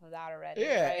 there's enough of that already.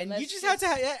 Yeah, right? and you just have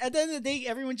to. At the end of the day,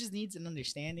 everyone just needs an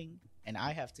understanding, and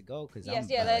I have to go because yes,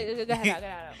 yeah. Go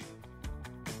ahead.